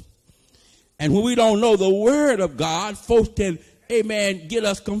folks. And when we don't know the word of God, folks can, amen, get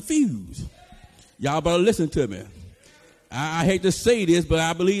us confused. Y'all better listen to me. I hate to say this, but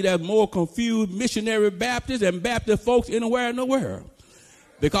I believe there's more confused missionary Baptists and Baptist folks anywhere in the world.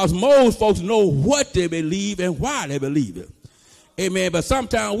 Because most folks know what they believe and why they believe it. Amen. But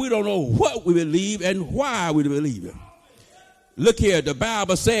sometimes we don't know what we believe and why we believe it. Look here, the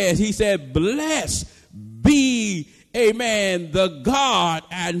Bible says, he said, blessed be, amen, the God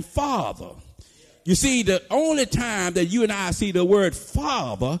and Father. You see, the only time that you and I see the word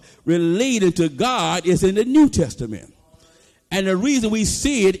Father related to God is in the New Testament. And the reason we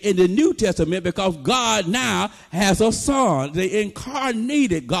see it in the New Testament because God now has a son. The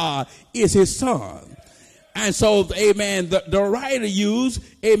incarnated God is his son. And so, amen, the writer used,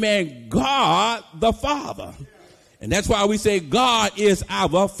 amen, God the Father. And that's why we say God is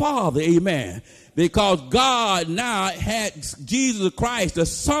our Father, amen. Because God now had Jesus Christ, the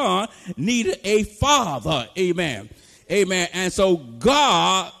Son, needed a Father, amen. Amen. And so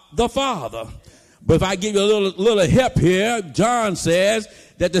God the Father. But if I give you a little help here, John says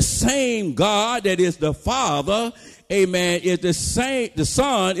that the same God that is the Father, amen, is the same, the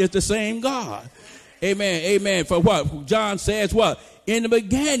Son is the same God. Amen, amen. For what? John says what? In the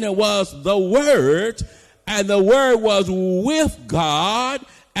beginning was the Word, and the Word was with God,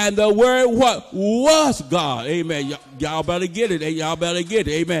 and the Word what? Was God. Amen. Y'all better get it. Y'all better get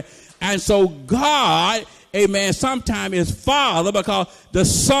it. Amen. And so God, amen, sometimes is Father because the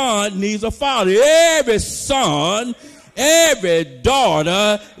Son needs a father. Every son, every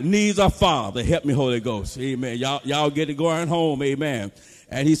daughter needs a father. Help me, Holy Ghost. Amen. Y'all get it going home. Amen.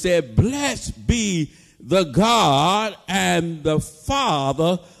 And he said, blessed be the God and the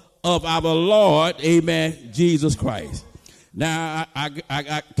Father of our Lord, amen, Jesus Christ. Now,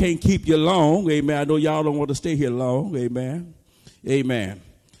 I can't keep you long. Amen. I know y'all don't want to stay here long. Amen. Amen.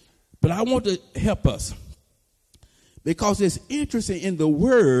 But I want to help us. Because it's interesting in the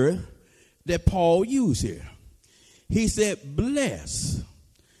word that Paul used here. He said, bless,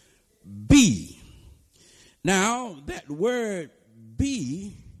 be. Now, that word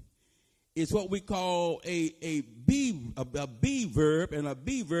be is what we call a be verb, and a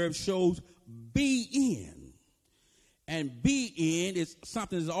be verb shows be in. And be in is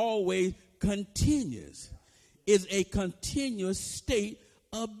something that's always continuous. It's a continuous state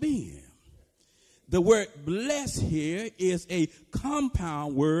of being. The word bless here is a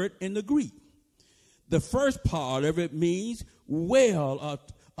compound word in the Greek. The first part of it means well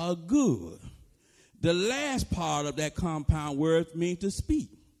or good. The last part of that compound word means to speak.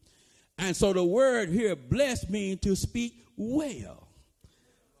 And so the word here, bless, means to speak well.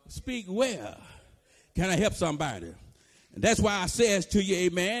 Speak well. Can I help somebody? And that's why I says to you,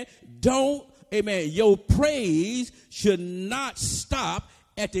 amen, your praise should not stop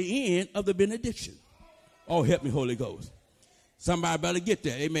at the end of the benediction. Oh, help me, Holy Ghost. Somebody better get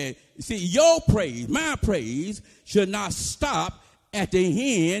that. Amen. You see, your praise, my praise, should not stop at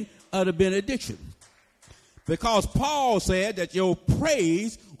the end of the benediction. Because Paul said that your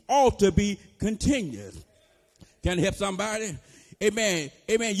praise ought to be continuous. Can I help somebody? Amen.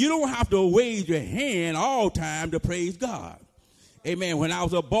 Amen. You don't have to wave your hand all time to praise God. Amen. When I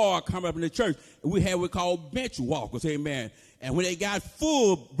was a boy coming up in the church, we had what we call bench walkers. Amen. And when they got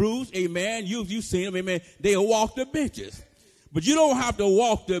full, Bruce, amen, you've seen them, amen, they'll walk the benches. But you don't have to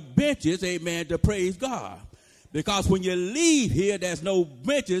walk the benches, amen, to praise God. Because when you leave here, there's no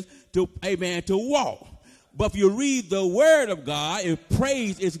benches to, amen, to walk. But if you read the word of God, if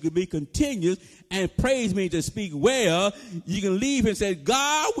praise is to be continuous, and praise means to speak well, you can leave and say,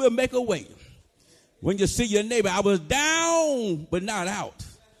 God will make a way. When you see your neighbor, I was down, but not out.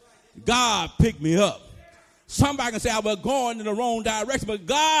 God picked me up. Somebody can say I was going in the wrong direction, but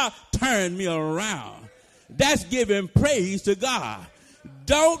God turned me around. That's giving praise to God.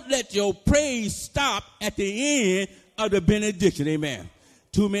 Don't let your praise stop at the end of the benediction. Amen.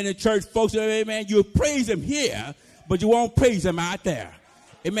 Too many church folks, amen, you praise him here, but you won't praise him out there.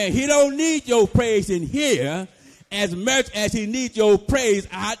 Amen. He don't need your praise in here as much as he needs your praise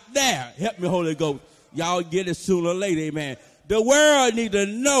out there. Help me, Holy Ghost. Y'all get it sooner or later. Amen. The world need to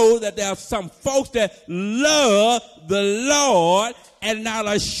know that there are some folks that love the Lord and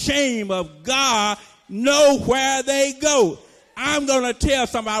not ashamed of God, know where they go. I'm going to tell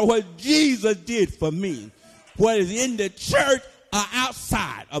somebody what Jesus did for me, what is in the church or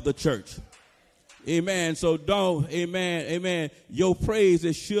outside of the church. Amen. So don't, amen. Your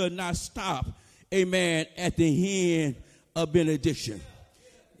praises should not stop, amen, at the end of benediction.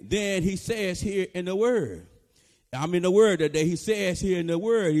 Then he says here in the word, I'm in the word today. He says here in the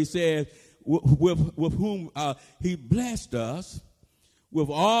word, he says, with whom he blessed us with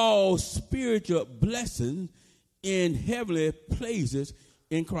all spiritual blessings in heavenly places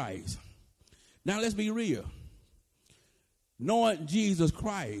in Christ. Now let's be real. Knowing Jesus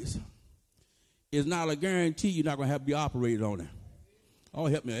Christ is not a guarantee you're not going to have to be operated on it. Oh,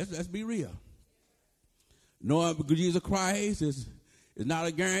 help me. Let's be real. Knowing Jesus Christ is not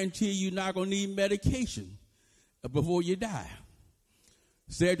a guarantee you're not going to need medication before you die.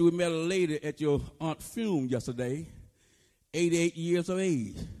 Said we met a lady at your aunt's funeral yesterday, 88 years of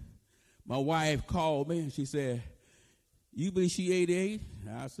age. My wife called me and she said, "You believe she 88?"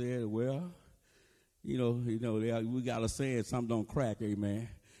 I said, "Well, you know, we got a saying, something don't crack, amen."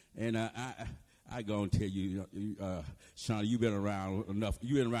 And I go and tell you, Sean, you've been around enough.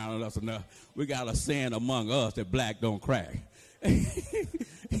 You've been around us enough. We got a saying among us that black don't crack.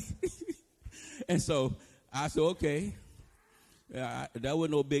 And so I said, okay, that was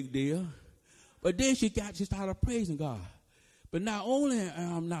no big deal. But then she started praising God. But not only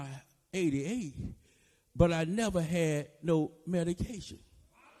am I not 88, but I never had no medication.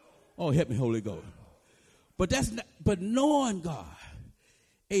 Oh, help me, Holy Ghost. But knowing God,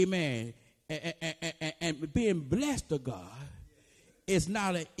 amen, and being blessed of God is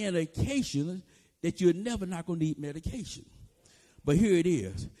not an indication that you're never not going to need medication. But here it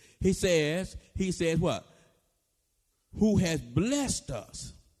is. He says what? Who has blessed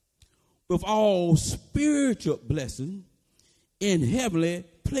us with all spiritual blessings in heavenly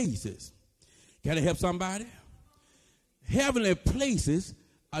places. Can I help somebody? Heavenly places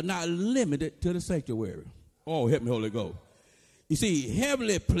are not limited to the sanctuary. Oh, help me, Holy Ghost. You see,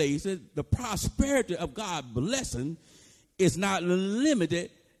 heavenly places, the prosperity of God's blessing is not limited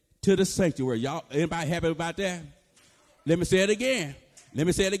to the sanctuary. Y'all, anybody happy about that? Let me say it again.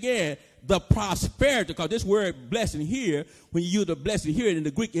 The prosperity, because this word blessing here, when you use the blessing here in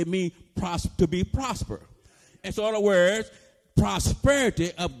the Greek, it means to be prosper. And so in other words,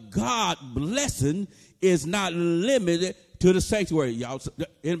 prosperity of God's blessing is not limited to the sanctuary. Y'all,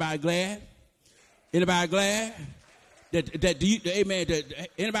 anybody glad? Anybody glad?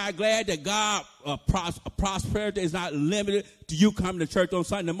 Anybody glad that God prosperity is not limited to you coming to church on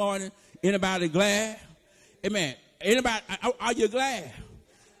Sunday morning? Anybody glad? Amen. Anybody, are you glad?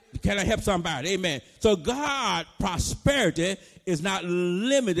 Can I help somebody? Amen. So God prosperity is not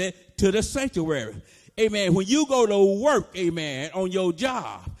limited to the sanctuary. Amen. When you go to work, amen, on your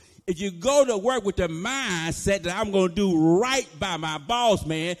job, if you go to work with the mindset that I'm going to do right by my boss,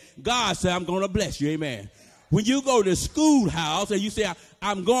 man, God said I'm going to bless you. Amen. When you go to schoolhouse and you say,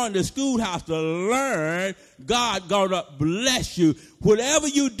 I'm going to schoolhouse to learn, God going to bless you. Whatever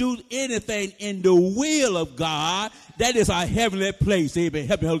you do, anything in the will of God, that is our heavenly place. Amen.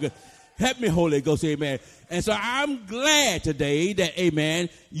 Help me, Holy Ghost. Help me, Holy Ghost. Amen. And so I'm glad today that, amen,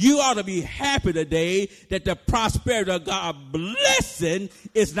 you ought to be happy today that the prosperity of God's blessing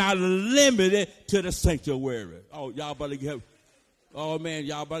is not limited to the sanctuary. Oh, y'all better help. Oh, man,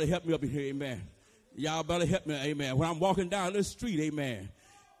 y'all better help me up in here. Amen. Y'all better help me, amen. When I'm walking down the street, amen.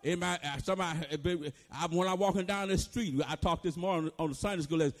 When I'm walking down the street, I talked this morning on the Sunday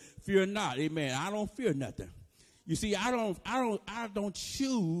school as fear not, amen. I don't fear nothing. You see, I don't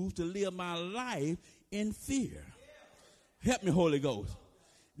choose to live my life in fear. Help me, Holy Ghost.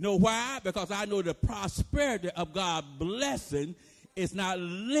 Know why? Because I know the prosperity of God's blessing is not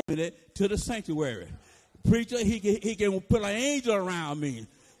limited to the sanctuary. Preacher, he can put an angel around me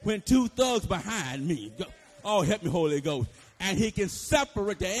when two thugs behind me. Oh, help me, Holy Ghost. And he can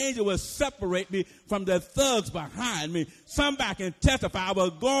separate, the angel will separate me from the thugs behind me. Somebody can testify, I was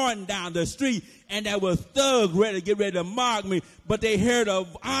going down the street and there was thugs get ready to mock me, but they heard an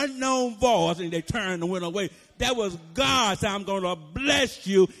unknown voice and they turned and went away. That was God saying, I'm going to bless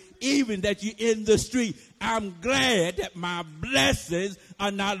you even that you're in the street. I'm glad that my blessings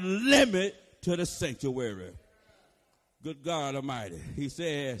are not limited to the sanctuary. Good God Almighty. He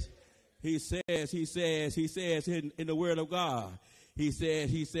says in the word of God, he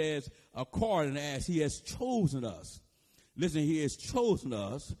says, according as he has chosen us. Listen, he has chosen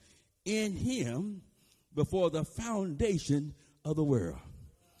us in him before the foundation of the world.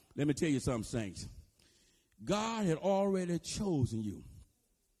 Let me tell you something, saints. God had already chosen you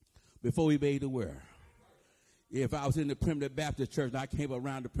before he made the world. If I was in the Primitive Baptist Church and I came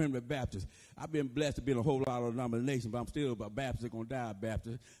around the Primitive Baptist, I've been blessed to be in a whole lot of denominations, but I'm still a Baptist. They're going to die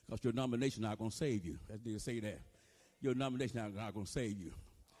Baptist because your denomination not going to save you. That's they say that. Your denomination not going to save you.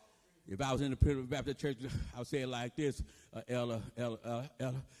 If I was in the Primitive Baptist Church, I would say it like this, Ella,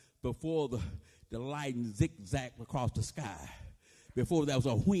 before the lightning zigzagged across the sky, before there was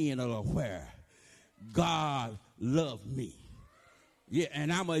a wind or a where, God loved me. Yeah,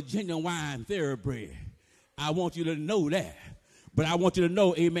 and I'm a genuine thoroughbred. I want you to know that. But I want you to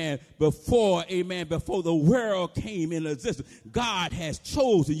know, amen, before the world came in existence, God has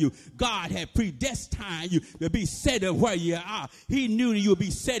chosen you. God had predestined you to be set in where you are. He knew that you would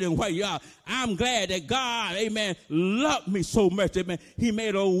be set in where you are. I'm glad that God, amen, loved me so much, amen. He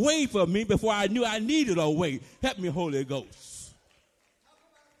made a way for me before I knew I needed a way. Help me, Holy Ghost.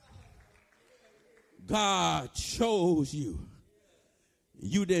 God chose you.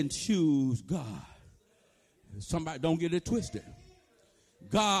 You didn't choose God. Somebody don't get it twisted.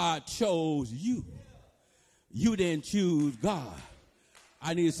 God chose you. You didn't choose God.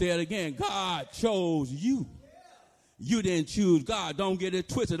 I need to say it again. God chose you. You didn't choose God. Don't get it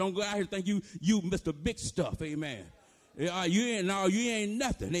twisted. Don't go out here and think you Mr. Big Stuff. Amen. You ain't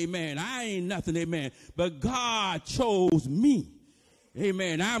nothing. Amen. I ain't nothing. Amen. But God chose me.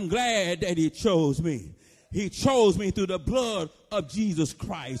 Amen. I'm glad that he chose me. He chose me through the blood of Jesus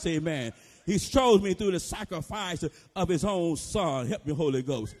Christ. Amen. He chose me through the sacrifice of his own son. Help me, Holy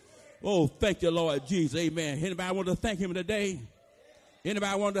Ghost. Oh, thank you, Lord Jesus. Amen. Anybody want to thank him today?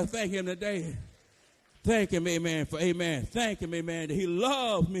 Anybody want to thank him today? Thank him, amen, for amen. Thank him, amen, that he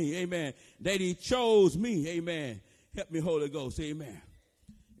loved me, amen, that he chose me, amen. Help me, Holy Ghost, amen.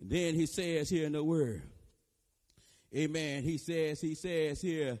 And then he says here in the word, amen, he says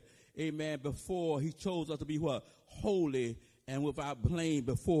here, amen, before he chose us to be what? Holy and without blame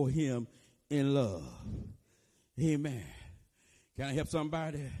before him in love. Amen. Can I help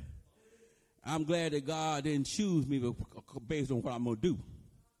somebody? I'm glad that God didn't choose me based on what I'm going to do.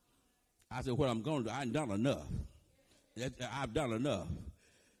 I said, what I'm going to do, I've done enough. I've done enough.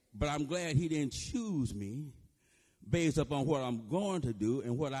 But I'm glad he didn't choose me based upon what I'm going to do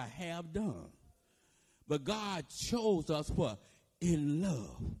and what I have done. But God chose us what? In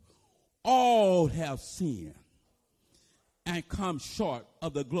love. All have sinned and come short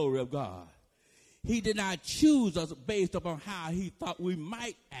of the glory of God. He did not choose us based upon how he thought we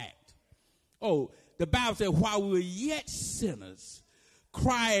might act. Oh, the Bible said while we were yet sinners,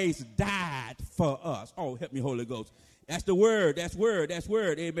 Christ died for us. Oh, help me, Holy Ghost. That's the word. That's word.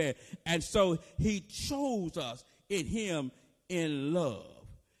 Amen. And so he chose us in him in love.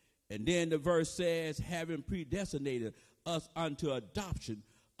 And then the verse says, having predestinated us unto adoption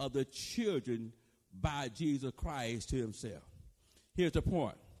of the children by Jesus Christ to himself. Here's the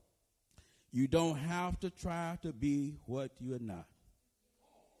point. You don't have to try to be what you're not.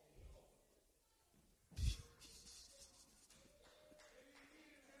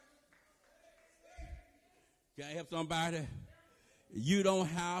 Can I help somebody? You don't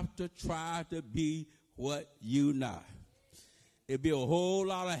have to try to be what you're not. It'd be a whole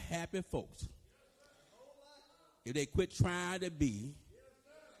lot of happy folks if they quit trying to be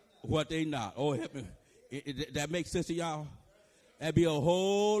what they not. Oh, help me. That makes sense to y'all? That'd be a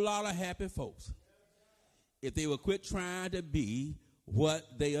whole lot of happy folks if they would quit trying to be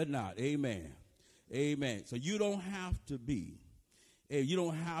what they are not. Amen. Amen. So you don't have to be. You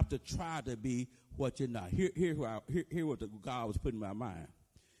don't have to try to be what you're not. Here's what God was putting in my mind.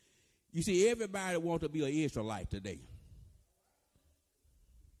 You see, everybody wants to be an Israelite today.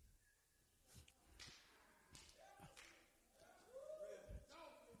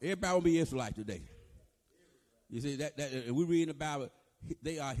 Everybody want to be Israelite today. You see, that we read in the Bible,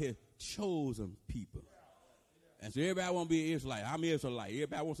 they are his chosen people. And so everybody want to be an Israelite. I'm an Israelite.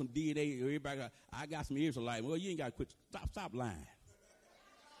 Everybody wants some DNA. Everybody I got some Israelite. Well, you ain't got to quit. Stop lying.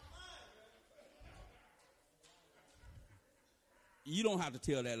 You don't have to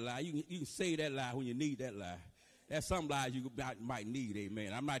tell that lie. You can say that lie when you need that lie. There's some lies you might need,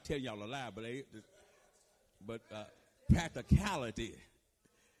 amen. I'm not telling y'all a lie, but practicality,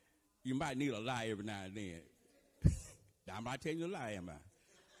 you might need a lie every now and then. I'm not telling you a lie, am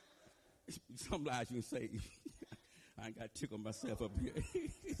I? Some lies you can say. I ain't got to tickle myself up here.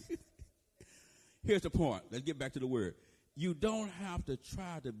 Here's the point. Let's get back to the word. You don't have to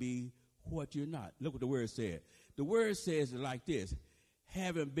try to be what you're not. Look what the word said. The word says it like this.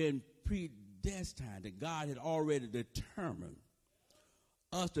 Having been predestined, that God had already determined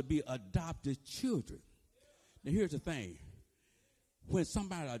us to be adopted children. Now here's the thing. When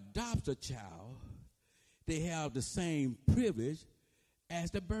somebody adopts a child, they have the same privilege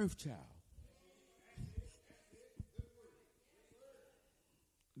as the birth child.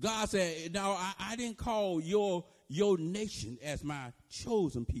 God said, no, I didn't call your nation as my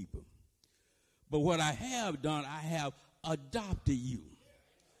chosen people. But what I have done, I have adopted you.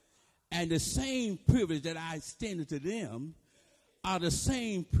 And the same privilege that I extended to them are the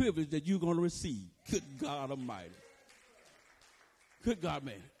same privilege that you're going to receive. Good God Almighty. Good God,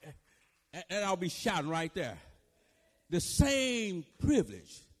 man. And I'll be shouting right there. the same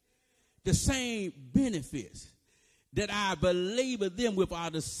privilege, the same benefits that I belabor them with are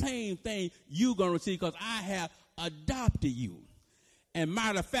the same thing you're going to receive because I have adopted you. And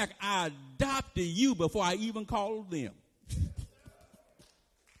matter of fact, I adopted you before I even called them.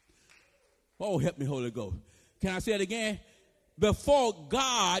 Oh, help me, Holy Ghost. Can I say it again? Before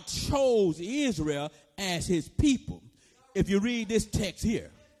God chose Israel as his people, if you read this text here,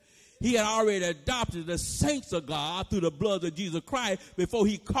 he had already adopted the saints of God through the blood of Jesus Christ before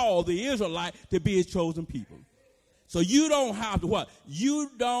he called the Israelite to be his chosen people. So you don't have to what? You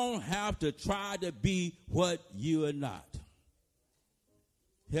don't have to try to be what you are not.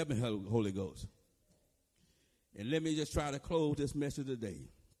 Help me, Holy Ghost. And let me just try to close this message today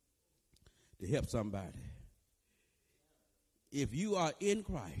to help somebody. If you are in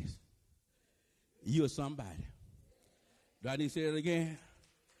Christ, you are somebody. Do I need to say it again?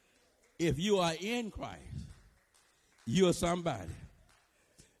 If you are in Christ, you are somebody.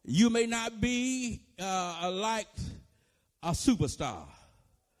 You may not be like a superstar,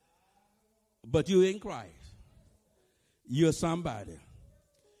 but you're in Christ. You're somebody.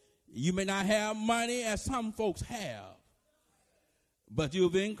 You may not have money as some folks have, but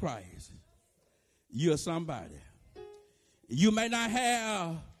you're in Christ. You're somebody. You may not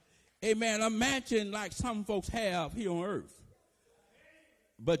have, amen, a mansion like some folks have here on earth,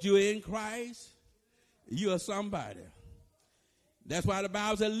 but you're in Christ. You're somebody. That's why the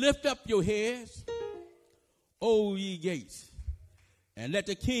Bible says, lift up your heads, O ye gates, and let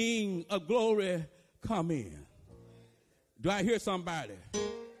the King of glory come in. Do I hear somebody?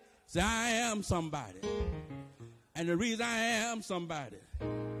 Say, I am somebody. And the reason I am somebody,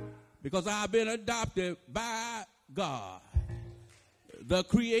 because I've been adopted by God, the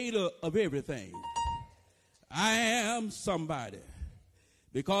creator of everything. I am somebody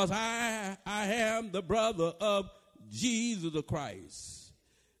because I am the brother of Jesus the Christ,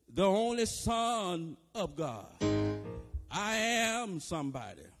 the only Son of God. I am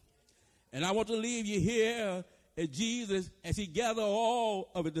somebody. And I want to leave you here at Jesus as he gathered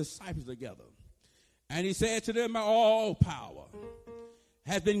all of his disciples together. And he said to them, all power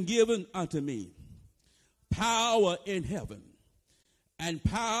has been given unto me, power in heaven and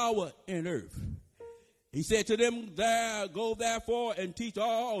power in earth. He said to them, go therefore and teach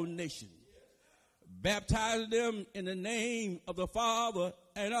all nations, baptizing them in the name of the Father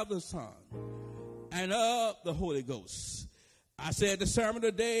and of the Son and of the Holy Ghost. I said the sermon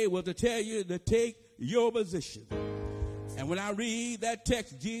today was to tell you to take your position. And when I read that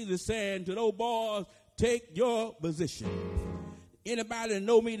text, Jesus saying to those boys, take your position. Anybody that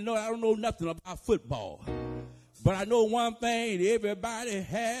know me know I don't know nothing about football. But I know one thing, everybody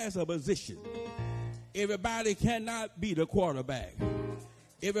has a position. Everybody cannot be the quarterback.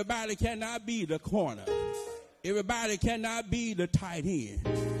 Everybody cannot be the corner. Everybody cannot be the tight end.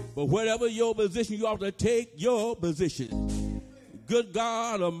 But whatever your position, you ought to take your position. Good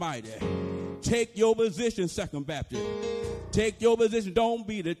God Almighty. Take your position, Second Baptist. Take your position. Don't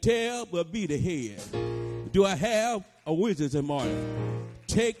be the tail, but be the head. Do I have a witness this morning?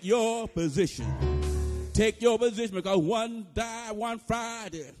 Take your position. Take your position, because one died one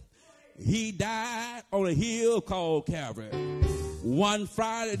Friday. He died on a hill called Calvary. One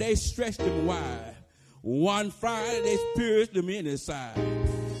Friday they stretched him wide. One Friday they pierced him in his side.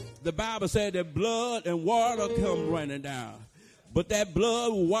 The Bible said that blood and water come running down, but that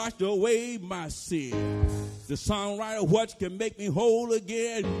blood washed away my sin. The songwriter, what can make me whole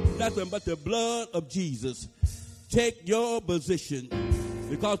again? Nothing but the blood of Jesus. Take your position.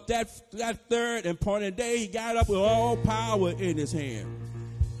 Because that third and important day, he got up with all power in his hand.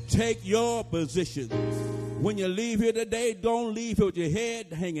 Take your position. When you leave here today, don't leave here with your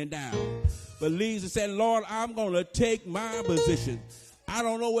head hanging down. But leave and say, Lord, I'm going to take my position. I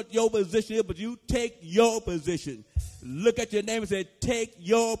don't know what your position is, but you take your position. Look at your neighbor and say, take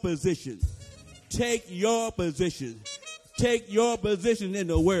your position. Take your position. Take your position in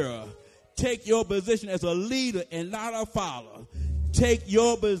the world. Take your position as a leader and not a follower. Take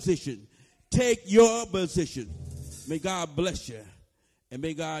your position. Take your position. May God bless you and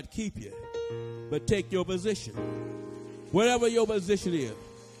may God keep you. But take your position. Whatever your position is.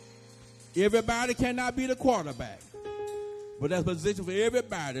 Everybody cannot be the quarterback. But that's a position for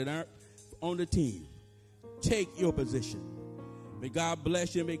everybody on the team. Take your position. May God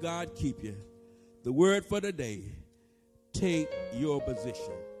bless you and may God keep you. The word for the day, take your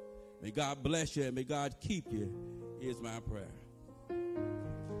position. May God bless you and may God keep you is my prayer.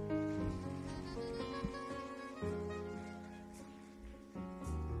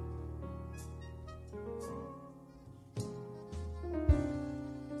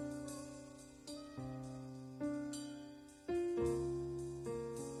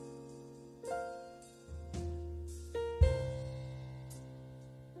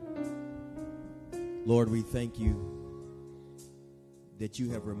 Lord, we thank you that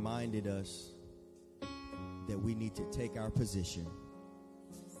you have reminded us that we need to take our position.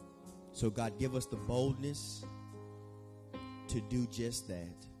 So, God, give us the boldness to do just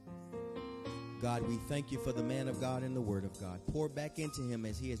that. God, we thank you for the man of God and the word of God. Pour back into him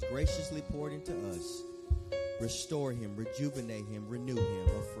as he has graciously poured into us. Restore him, rejuvenate him, renew him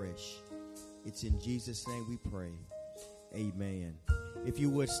afresh. It's in Jesus' name we pray. Amen. If you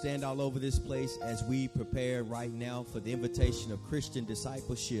would stand all over this place as we prepare right now for the invitation of Christian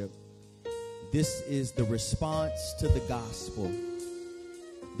discipleship. This is the response to the gospel,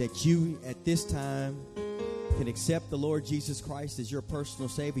 that you at this time can accept the Lord Jesus Christ as your personal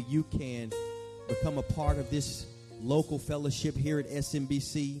Savior. You can become a part of this local fellowship here at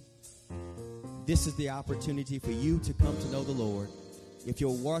SMBC. This is the opportunity for you to come to know the Lord. If you're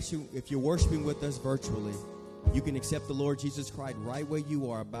worshiping with us virtually, you can accept the Lord Jesus Christ right where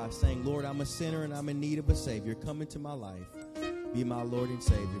you are by saying, Lord, I'm a sinner and I'm in need of a Savior. Come into my life. Be my Lord and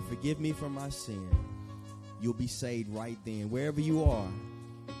Savior. Forgive me for my sin. You'll be saved right then. Wherever you are,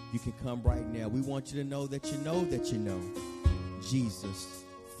 you can come right now. We want you to know that you know Jesus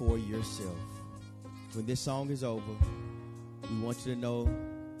for yourself. When this song is over, we want you to know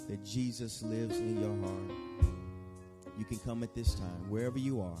that Jesus lives in your heart. You can come at this time. Wherever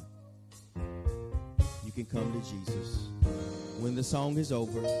you are, you can come to Jesus. When the song is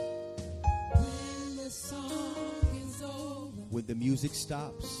over, when the music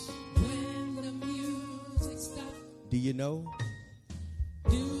stops, do you know?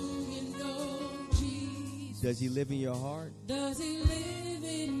 Jesus? Does he live in your heart? Does he live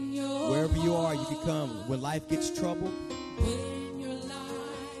in your Wherever you are, you can come. When life gets troubled,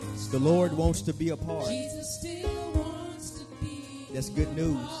 the Lord wants to be a part. Jesus still wants to be. That's good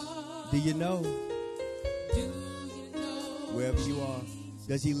news. Do you know? Wherever you are,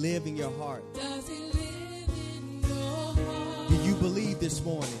 does he live in your heart? Does he live in your heart? Do you believe this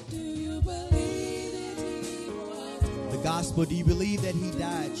morning? Do you believe that he was born? The gospel, do you believe that he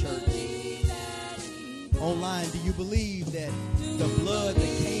died, church? Online, do you believe that the blood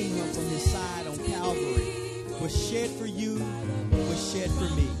that came from his side on Calvary was shed for you, was shed for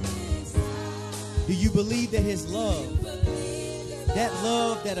me? Do you believe that his love, that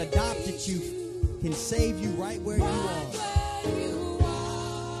love that adopted you, can save you right where you are?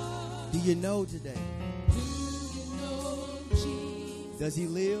 Do you know today? Does he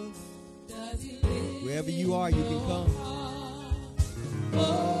live? Wherever you are, you can come.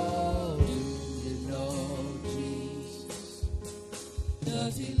 Oh, do you know Jesus?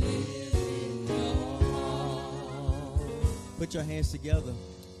 Does he live in your heart? Put your hands together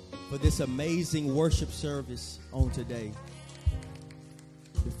for this amazing worship service on today.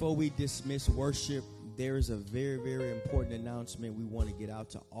 Before we dismiss worship, there is a very, very important announcement we want to get out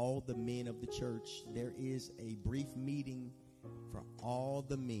to all the men of the church. There is a brief meeting for all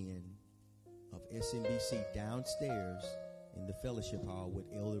the men of SMBC downstairs in the fellowship hall with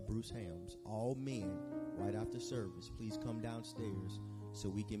Elder Bruce Hams. All men, right after service, please come downstairs so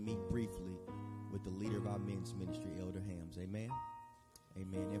we can meet briefly with the leader of our men's ministry, Elder Hams. Amen?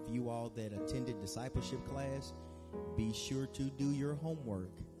 Amen. If you all that attended discipleship class, be sure to do your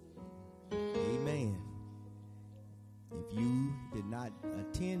homework. Amen. If you did not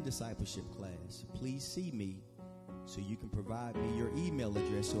attend discipleship class, please see me so you can provide me your email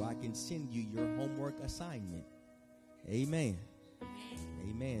address so I can send you your homework assignment. Amen.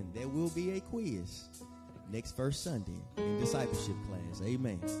 Amen. There will be a quiz next first Sunday in discipleship class.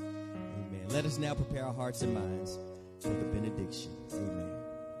 Amen. Amen. Let us now prepare our hearts and minds for the benediction. Amen.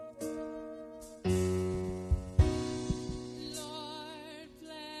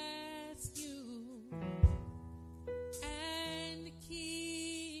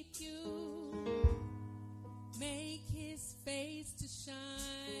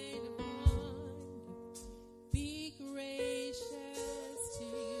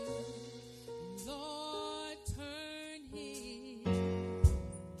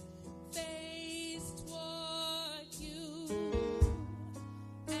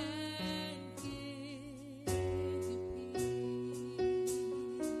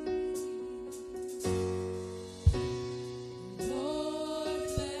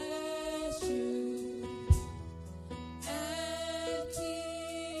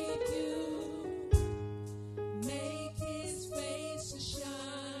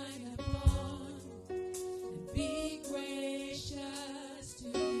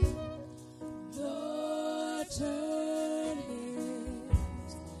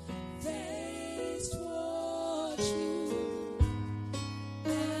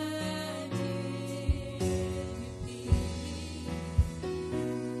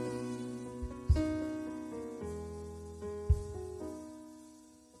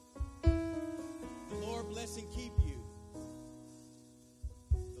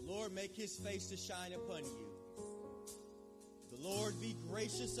 his face to shine upon you. The Lord be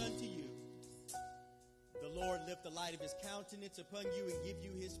gracious unto you. The Lord lift the light of his countenance upon you and give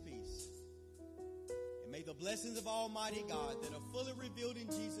you his peace. And may the blessings of Almighty God that are fully revealed in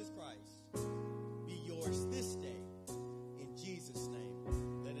Jesus Christ be yours this day. In Jesus' name.